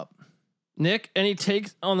come up. Nick, any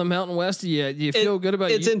takes on the Mountain West? Do you feel good about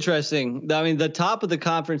it? It's interesting. I mean, the top of the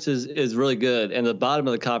conference is really good, and the bottom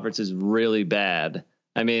of the conference is really bad.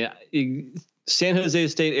 I mean, San Jose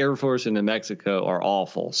State, Air Force, and New Mexico are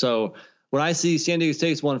awful. So when I see San Diego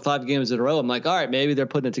State's won 5 games in a row, I'm like, all right, maybe they're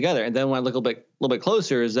putting it together. And then when I look a little bit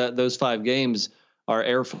closer, is that those 5 games are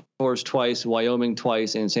Air Force twice, Wyoming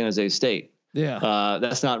twice, and San Jose State. Yeah,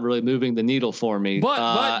 that's not really moving the needle for me. But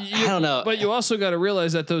I don't know. But you also got to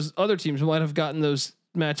realize that those other teams might have gotten those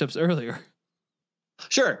matchups earlier.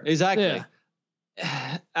 Sure, exactly.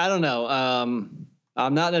 Yeah. I don't know.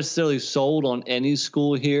 I'm not necessarily sold on any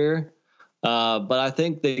school here. But I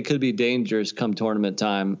think they could be dangerous come tournament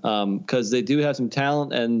time because they do have some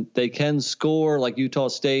talent and they can score like Utah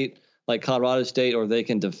State, like Colorado State, or they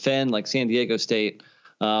can defend like San Diego State.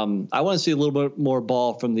 I want to see a little bit more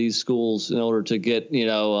ball from these schools in order to get,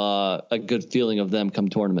 a good feeling of them come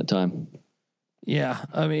tournament time. Yeah,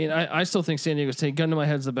 I mean, I still think San Diego State, gun to my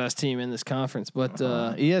head, is the best team in this conference. But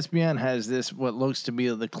ESPN has this what looks to be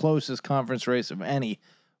the closest conference race of any,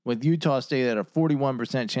 with Utah State at a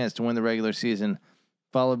 41% chance to win the regular season,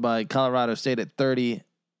 followed by Colorado State at 30,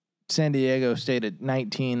 San Diego State at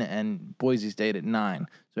 19, and Boise State at 9.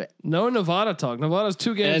 So no Nevada talk. Nevada's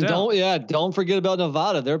 2 games out. Don't forget about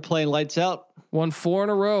Nevada. They're playing lights out. Won 4 in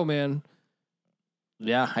a row, man.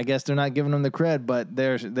 Yeah, I guess they're not giving them the cred, but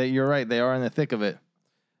you're right. They are in the thick of it.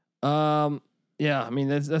 Yeah, I mean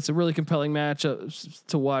that's a really compelling matchup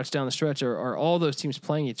to watch down the stretch. Are all those teams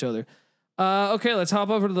playing each other? Okay, let's hop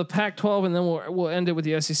over to the Pac-12 and then we'll end it with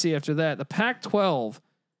the SEC after that. The Pac-12.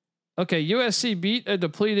 Okay, USC beat a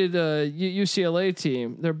depleted UCLA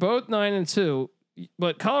team. They're both 9-2,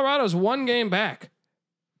 but Colorado's 1 game back,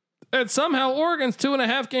 and somehow Oregon's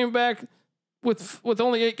 2.5 game back with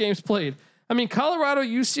only 8 games played. I mean, Colorado,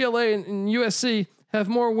 UCLA, and USC have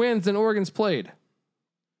more wins than Oregon's played.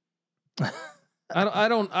 I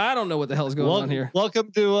don't know what the hell is going on here.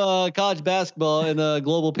 Welcome to college basketball in a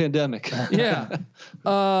global pandemic. Yeah,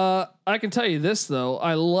 I can tell you this though.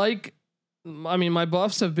 I mean, my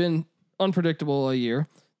Buffs have been unpredictable all year.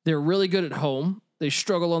 They're really good at home. They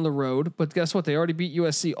struggle on the road, but guess what? They already beat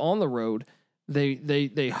USC on the road.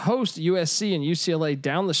 They host USC and UCLA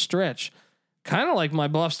down the stretch. Kind of like my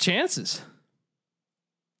Buffs' chances.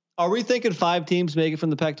 Are we thinking 5 teams make it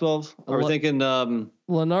from the Pac-12? Are we thinking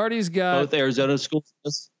Lenardi's got both Arizona schools?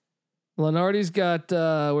 Lenardi's got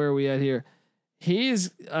where are we at here?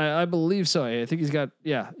 I believe so. I think he's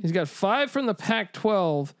got 5 from the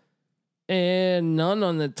Pac-12 and none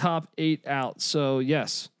on the top 8 out. So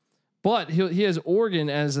yes, but he has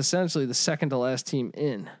Oregon as essentially the second to last team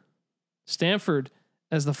in, Stanford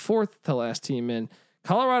as the 4th to last team in.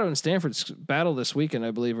 Colorado and Stanford's battle this weekend,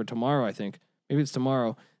 I believe, or tomorrow. I think maybe it's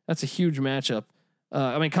tomorrow. That's a huge matchup.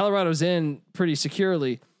 I mean, Colorado's in pretty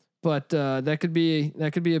securely, but that could be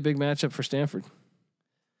a big matchup for Stanford.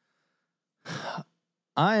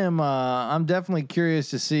 I'm definitely curious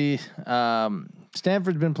to see.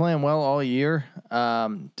 Stanford's been playing well all year.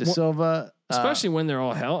 De Silva, especially when they're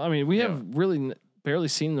all healthy. I mean, we have really barely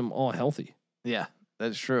seen them all healthy. Yeah,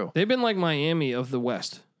 that's true. They've been like Miami of the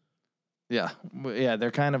West. Yeah,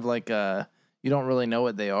 they're kind of like you don't really know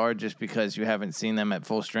what they are just because you haven't seen them at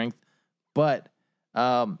full strength. But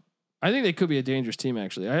I think they could be a dangerous team.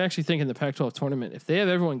 Actually, I actually think in the Pac-12 tournament, if they have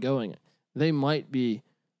everyone going, they might be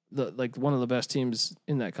one of the best teams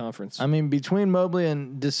in that conference. I mean, between Mobley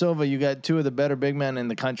and De Silva, you got 2 of the better big men in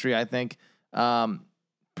the country. I think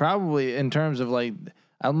probably in terms of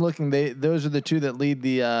I'm looking. Those are the 2 that lead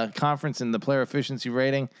the conference in the player efficiency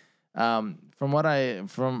rating. From what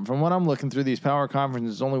I'm looking through these power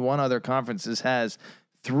conferences, only one other conference has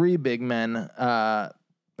 3 big men,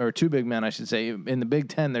 or 2 big men, I should say. In the Big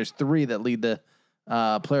Ten, there's 3 that lead the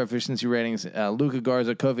player efficiency ratings: Luka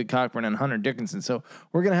Garza, Kofi Cockburn, and Hunter Dickinson. So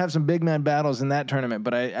we're gonna have some big man battles in that tournament.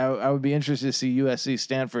 But I would be interested to see USC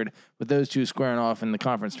Stanford with those 2 squaring off in the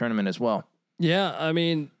conference tournament as well. Yeah, I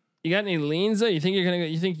mean, you got any leans though? You think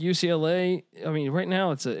UCLA? I mean, right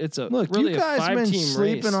now it's a look. Really, you guys have been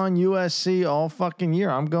sleeping race on USC all fucking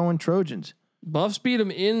year. I'm going Trojans. Buffs beat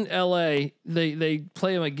them in LA. They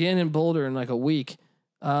play them again in Boulder in like a week.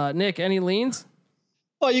 Nick, any leans?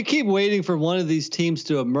 Well, you keep waiting for one of these teams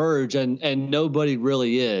to emerge, and nobody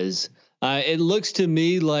really is. It looks to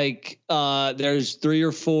me like there's 3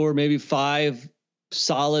 or 4, maybe 5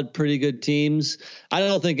 solid, pretty good teams. I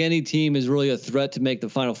don't think any team is really a threat to make the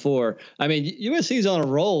Final Four. I mean, USC's on a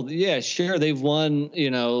roll. Yeah, sure, they've won,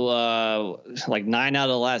 like 9 out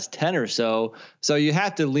of the last 10 or so. So you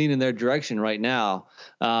have to lean in their direction right now.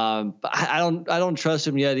 But I don't trust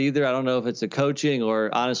them yet either. I don't know if it's the coaching or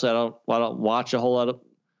honestly, I don't watch a whole lot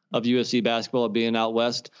of USC basketball being out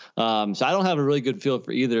west. So I don't have a really good feel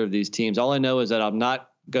for either of these teams. All I know is that I'm not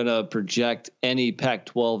going to project any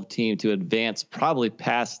Pac-12 team to advance probably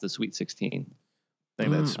past the Sweet 16. I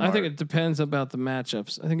think it depends about the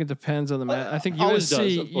matchups. I think it depends on the match. I think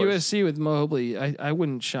USC with Mobley, I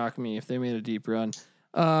wouldn't shock me if they made a deep run.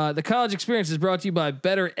 The college experience is brought to you by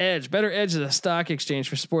Better Edge. Better Edge is a stock exchange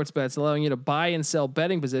for sports bets, allowing you to buy and sell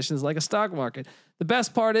betting positions like a stock market. The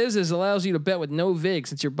best part is it allows you to bet with no vig.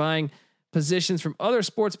 Since you're buying positions from other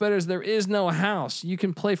sports bettors, there is no house. You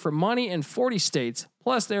can play for money in 40 states.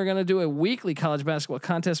 Plus, they're going to do a weekly college basketball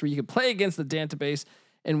contest where you can play against the database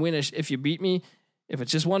and win. If you beat me, if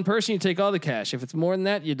it's just one person, you take all the cash. If it's more than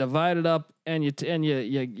that, you divide it up and you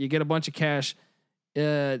get a bunch of cash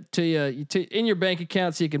in your bank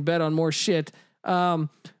account so you can bet on more shit.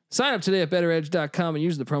 Sign up today at betteredge.com and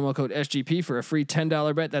use the promo code SGP for a free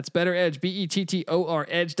 $10 bet. That's BetterEdge, BETTOR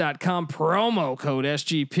edge.com, promo code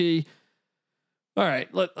SGP. All right.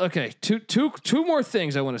 Okay. Two more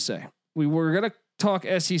things I want to say. We were going to talk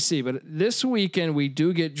SEC, but this weekend we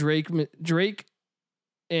do get Drake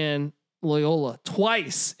and Loyola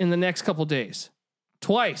twice in the next couple days.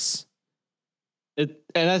 Twice. And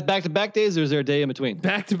that's back-to-back days, or is there a day in between?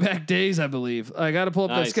 Back-to-back days, I believe. I got to pull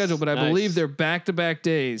up that schedule, but I believe they're back-to-back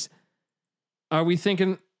days. Are we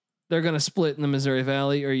thinking they're going to split in the Missouri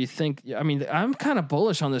Valley, or you think? I mean, I'm kind of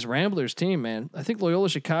bullish on this Ramblers team, man. I think Loyola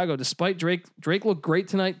Chicago, despite Drake looked great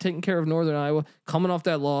tonight, taking care of Northern Iowa, coming off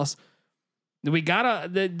that loss. Are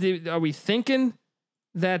we thinking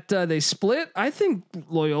that they split? I think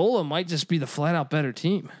Loyola might just be the flat-out better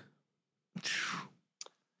team.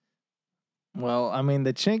 Well, I mean,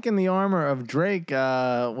 the chink in the armor of Drake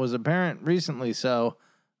was apparent recently. So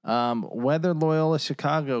whether Loyola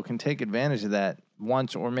Chicago can take advantage of that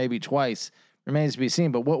once or maybe twice remains to be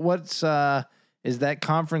seen. But what's is that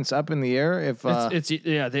conference up in the air? If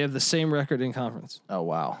they have the same record in conference. Oh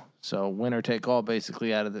wow! So winner take all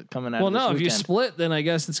basically out of the coming out. Well, of this no, weekend. if you split, then I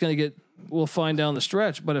guess it's going to we'll find down the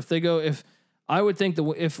stretch. But if I would think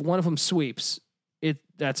if one of them sweeps,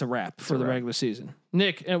 that's a wrap for the regular season.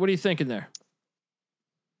 Nick, what are you thinking there?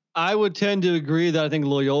 I would tend to agree that I think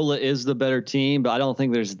Loyola is the better team, but I don't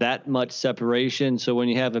think there's that much separation. So when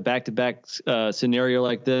you have a back-to-back scenario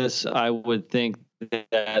like this, I would think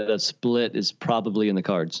that a split is probably in the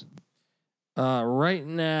cards. Right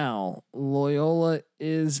now, Loyola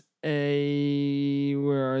is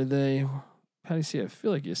where are they? How do you see? I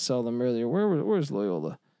feel like you saw them earlier. Where's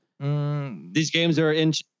Loyola? These games are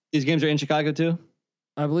in Chicago too.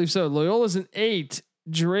 I believe so. Loyola's an 8.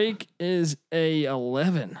 Drake is a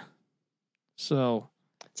 11. So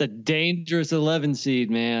it's a dangerous 11 seed,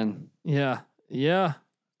 man. Yeah.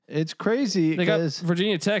 It's crazy. They got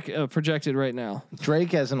Virginia Tech projected right now.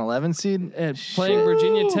 Drake has an 11 seed and playing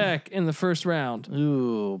Virginia Tech in the first round.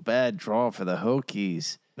 Ooh, bad draw for the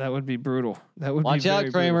Hokies. That would be brutal. That would watch be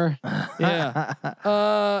out, Kramer. Yeah.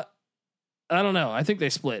 I don't know. I think they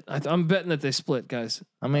split. I'm betting that they split, guys.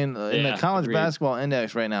 I mean, in the college basketball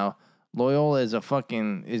index right now, Loyola is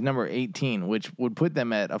number 18, which would put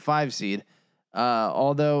them at a 5 seed.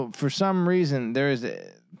 Although for some reason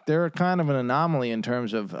they're kind of an anomaly in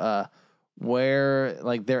terms of where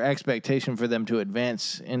like their expectation for them to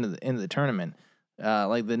advance into the tournament.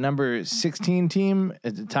 Like the number 16 team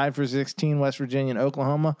is tied for 16, West Virginia and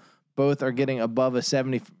Oklahoma, both are getting above a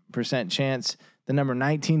 70% chance. The number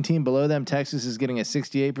 19 team below them, Texas, is getting a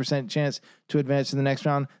 68% chance to advance to the next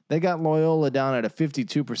round. They got Loyola down at a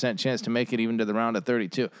 52% chance to make it even to the round of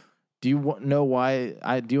 32. Do you know why?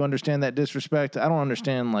 Do you understand that disrespect? I don't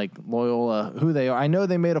understand like Loyola, who they are. I know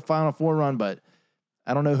they made a Final Four run, but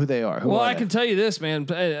I don't know who they are. I can tell you this, man,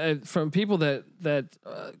 from people that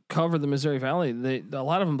cover the Missouri Valley, a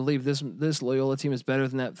lot of them believe this Loyola team is better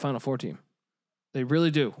than that Final Four team. They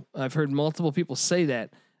really do. I've heard multiple people say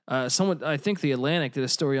that. I think the Atlantic did a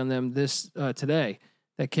story on them today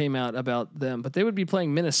that came out about them, but they would be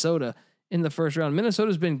playing Minnesota in the first round.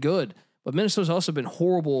 Minnesota's been good, but Minnesota's also been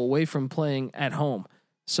horrible away from playing at home.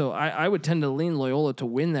 So I would tend to lean Loyola to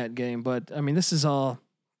win that game, but I mean, this is all,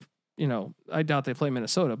 I doubt they play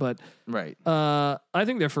Minnesota, but right. I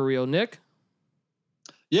think they're for real. Nick?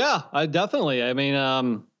 Yeah, I definitely. I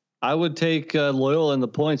mean, I would take Loyola in the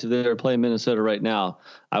points if they were playing Minnesota right now.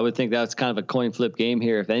 I would think that's kind of a coin flip game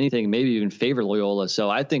here. If anything, maybe even favor Loyola.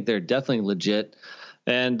 So I think they're definitely legit.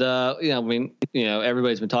 And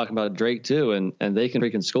everybody's been talking about Drake too, and they can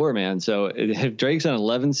freaking score, man. So if Drake's an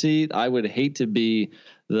 11 seed, I would hate to be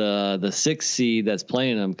the 6 seed that's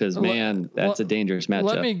playing them because that's a dangerous matchup.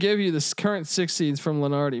 Let me give you the current 6 seeds from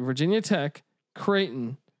Lenardi: Virginia Tech,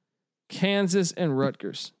 Creighton, Kansas, and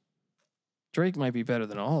Rutgers. Drake might be better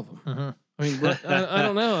than all of them. Mm-hmm. I mean, I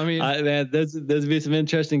don't know. I mean, there's be some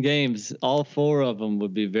interesting games. All 4 of them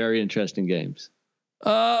would be very interesting games.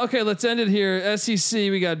 Okay, let's end it here.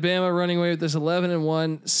 SEC, we got Bama running away with this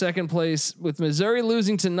 11-1, second place with Missouri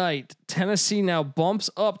losing tonight. Tennessee now bumps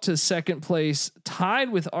up to second place,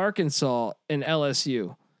 tied with Arkansas and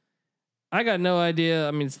LSU. I got no idea.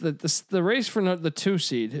 I mean, it's the race for the 2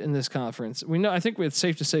 seed in this conference. I think it's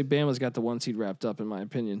safe to say Bama's got the 1 seed wrapped up, in my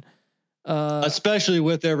opinion. Especially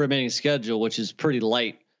with their remaining schedule, which is pretty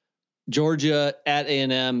light. Georgia at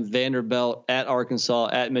A&M, Vanderbilt at Arkansas,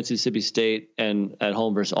 at Mississippi State, and at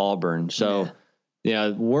home versus Auburn. So,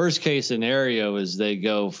 worst case scenario is they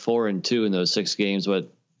go 4-2 in those 6 games,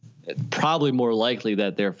 but probably more likely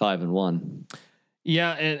that they're 5-1.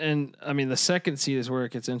 Yeah, and I mean the second seed is where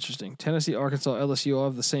it gets interesting. Tennessee, Arkansas, LSU all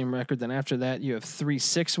have the same record. Then after that, you have 3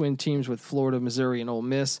 6-win teams with Florida, Missouri, and Ole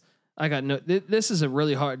Miss. I got no. This is a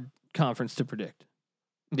really hard conference to predict.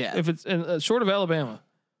 Yeah, If it's short of Alabama,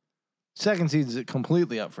 second seed is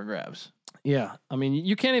completely up for grabs. yeah. I mean,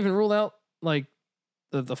 you can't even rule out like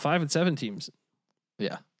the 5 and 7 teams.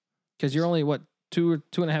 Yeah, because you're only what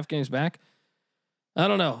 2.5 games back. I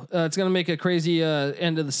don't know. It's going to make a crazy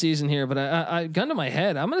end of the season here, but I gun to my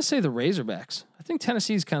head, I'm going to say the Razorbacks. I think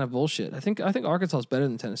Tennessee's kind of bullshit. I think Arkansas is better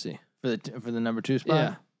than Tennessee for the number 2 spot.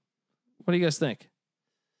 Yeah. What do you guys think?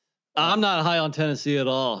 I'm not high on Tennessee at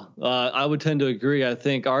all. I would tend to agree. I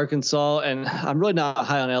think Arkansas, and I'm really not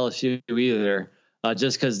high on LSU either,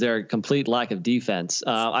 just because their complete lack of defense.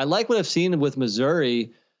 I like what I've seen with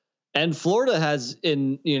Missouri, and Florida has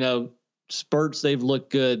in spurts they've looked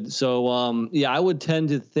good. So I would tend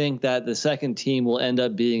to think that the second team will end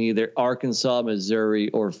up being either Arkansas, Missouri,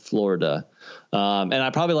 or Florida. And I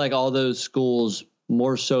probably like all those schools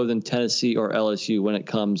more so than Tennessee or LSU when it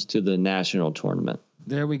comes to the national tournament.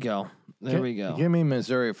 There we go. We go. Give me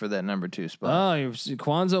Missouri for that number 2 spot. Oh, you're a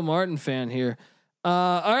Quanzo Martin fan here.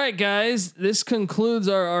 All right, guys. This concludes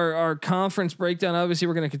our conference breakdown. Obviously,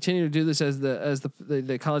 we're going to continue to do this as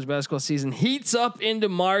the college basketball season heats up into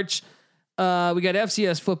March. We got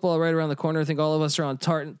FCS football right around the corner. I think all of us are on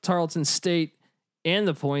Tarleton State and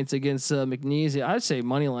the points against McNeese. I'd say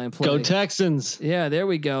money line play. Go Texans! Yeah, there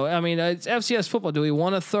we go. I mean, it's FCS football. Do we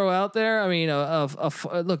want to throw out there? I mean,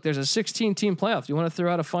 look, there's a 16-team playoff. Do you want to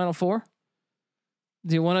throw out a Final Four?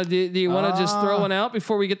 Do you want to just throw one out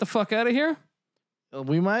before we get the fuck out of here?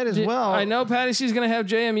 We might as well. I know Patty C's going to have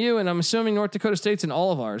JMU, and I'm assuming North Dakota State's in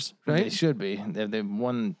all of ours, right? They should be. They've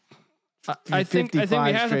won. I think we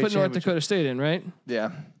have to put North Dakota State in, right?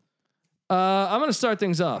 Yeah. I'm going to start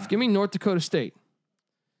things off. Give me North Dakota State.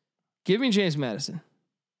 Give me James Madison.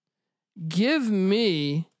 Give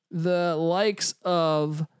me the likes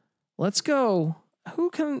of. Let's go. Who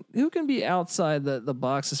can be outside the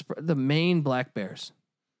boxes? The Maine Black Bears.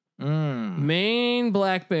 Maine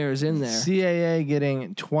Black Bears in there. CAA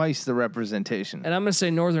getting twice the representation. And I'm going to say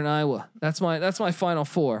Northern Iowa. That's my Final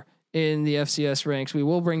Four in the FCS ranks. We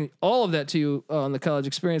will bring all of that to you on the College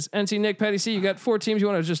Experience. NC Nick, Patty C, you got 4 teams you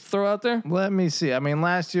want to just throw out there? Let me see. I mean,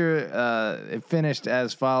 last year it finished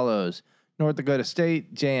as follows: North Dakota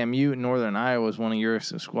State, JMU, Northern Iowa was one of your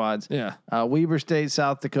squads. Yeah. Weber State,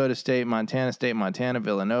 South Dakota State, Montana,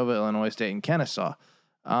 Villanova, Illinois State, and Kennesaw.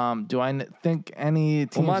 Do I think any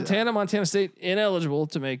teams? Well, Montana State ineligible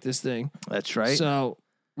to make this thing. That's right. So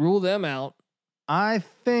rule them out. I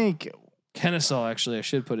think Kennesaw, actually, I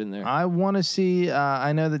should put in there. I want to see.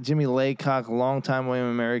 I know that Jimmy Laycock, longtime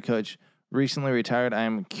William & Mary coach, recently retired. I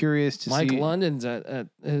am curious to see. Mike London's at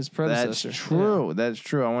his predecessor. That's true. Yeah. That's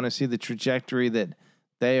true. I want to see the trajectory that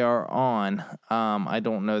they are on. I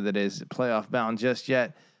don't know that is playoff bound just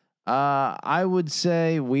yet. I would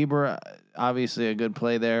say Weber, obviously a good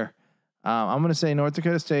play there. I'm going to say North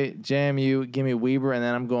Dakota State, JMU, give me Weber, and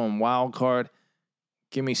then I'm going wild card.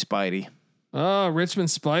 Give me Spidey. Oh, Richmond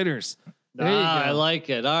Spiders. There you go. I like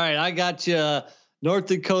it. All right, I got you. North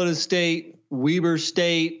Dakota State, Weber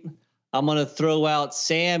State. I'm going to throw out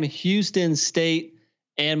Sam Houston State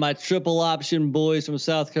and my triple option boys from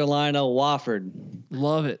South Carolina, Wofford.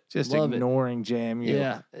 Love it. Just Love ignoring JMU.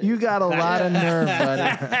 Yeah. You got a lot of nerve,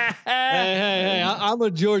 buddy. Hey, I'm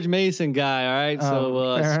a George Mason guy, all right?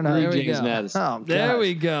 Screw James Madison. Oh, there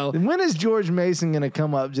we go. When is George Mason going to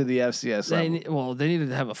come up to the FCS level? They needed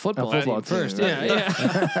to have a football team first. Right?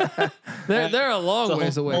 Yeah. they're a long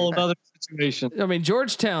ways away. Whole other situation. I mean,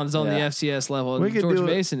 Georgetown's on the FCS level, and George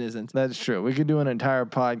Mason isn't. That's true. We could do an entire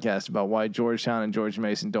podcast about why Georgetown and George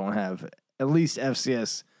Mason don't have at least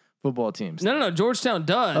FCS football teams. No. Georgetown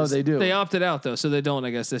does. Oh, they do. They opted out though, so they don't,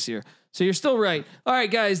 I guess, this year. So you're still right. All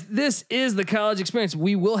right, guys, this is the College Experience.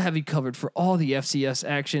 We will have you covered for all the FCS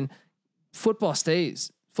action. Football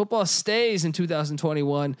stays. Football stays in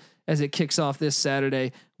 2021 as it kicks off this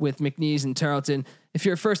Saturday with McNeese and Tarleton. If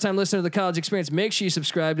you're a first-time listener to the College Experience, make sure you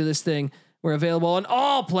subscribe to this thing. We're available on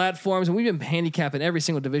all platforms, and we've been handicapping every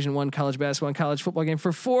single Division I college basketball and college football game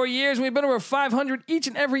for 4 years. We've been over 500 each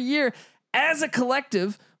and every year as a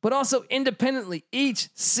collective, but also independently. Each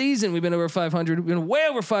season, we've been over 500. We've been way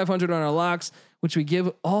over 500 on our locks, which we give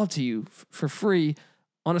all to you for free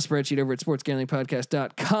on a spreadsheet over at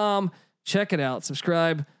sportsgamblingpodcast.com. Check it out.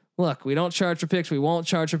 Subscribe. Look, we don't charge for picks. We won't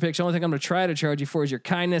charge for picks. The only thing I'm going to try to charge you for is your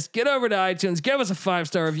kindness. Get over to iTunes. Give us a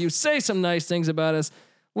 5-star review. Say some nice things about us.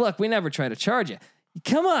 Look, we never try to charge you.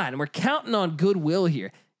 Come on. We're counting on goodwill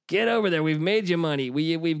here. Get over there. We've made you money.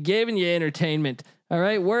 We've given you entertainment. All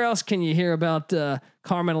right. Where else can you hear about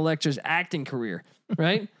Carmen Electra's acting career?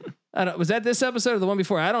 Right. Was that this episode or the one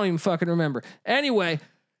before? I don't even fucking remember. Anyway,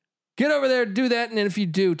 get over there, do that. And then if you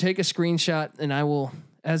do, take a screenshot and I will,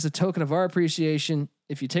 as a token of our appreciation,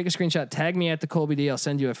 if you take a screenshot, tag me at the Colby D. I'll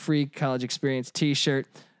send you a free college experience t-shirt.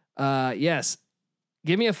 Yes.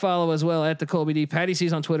 Give me a follow as well at the Colby D. Patty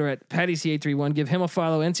C's on Twitter at PattyC831. Give him a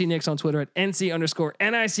follow. NC Nick's on Twitter at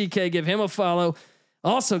NC_NICK. Give him a follow.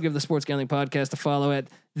 Also give the Sports Gambling Podcast a follow at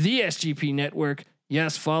the SGP Network.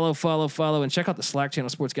 Yes, follow, and check out the Slack channel,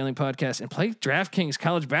 Sports Gambling Podcast, and play DraftKings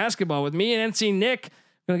college basketball with me and NC Nick.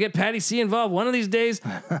 We're gonna get Patty C involved one of these days.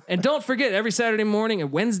 And don't forget, every Saturday morning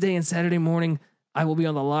and Wednesday and Saturday morning, I will be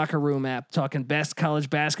on the Locker Room app talking best college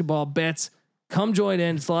basketball bets. Come join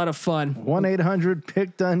in. It's a lot of fun.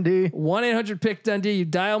 1-800-PICK-DUNDEE. 1-800-PICK-DUNDEE. You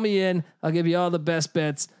dial me in. I'll give you all the best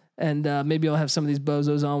bets. And maybe I'll have some of these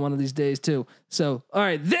bozos on one of these days too. So, all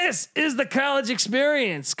right, this is the college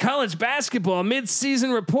experience, college basketball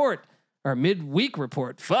mid-season report or midweek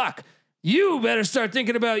report. Fuck, you better start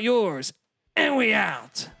thinking about yours. And we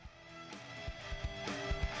out.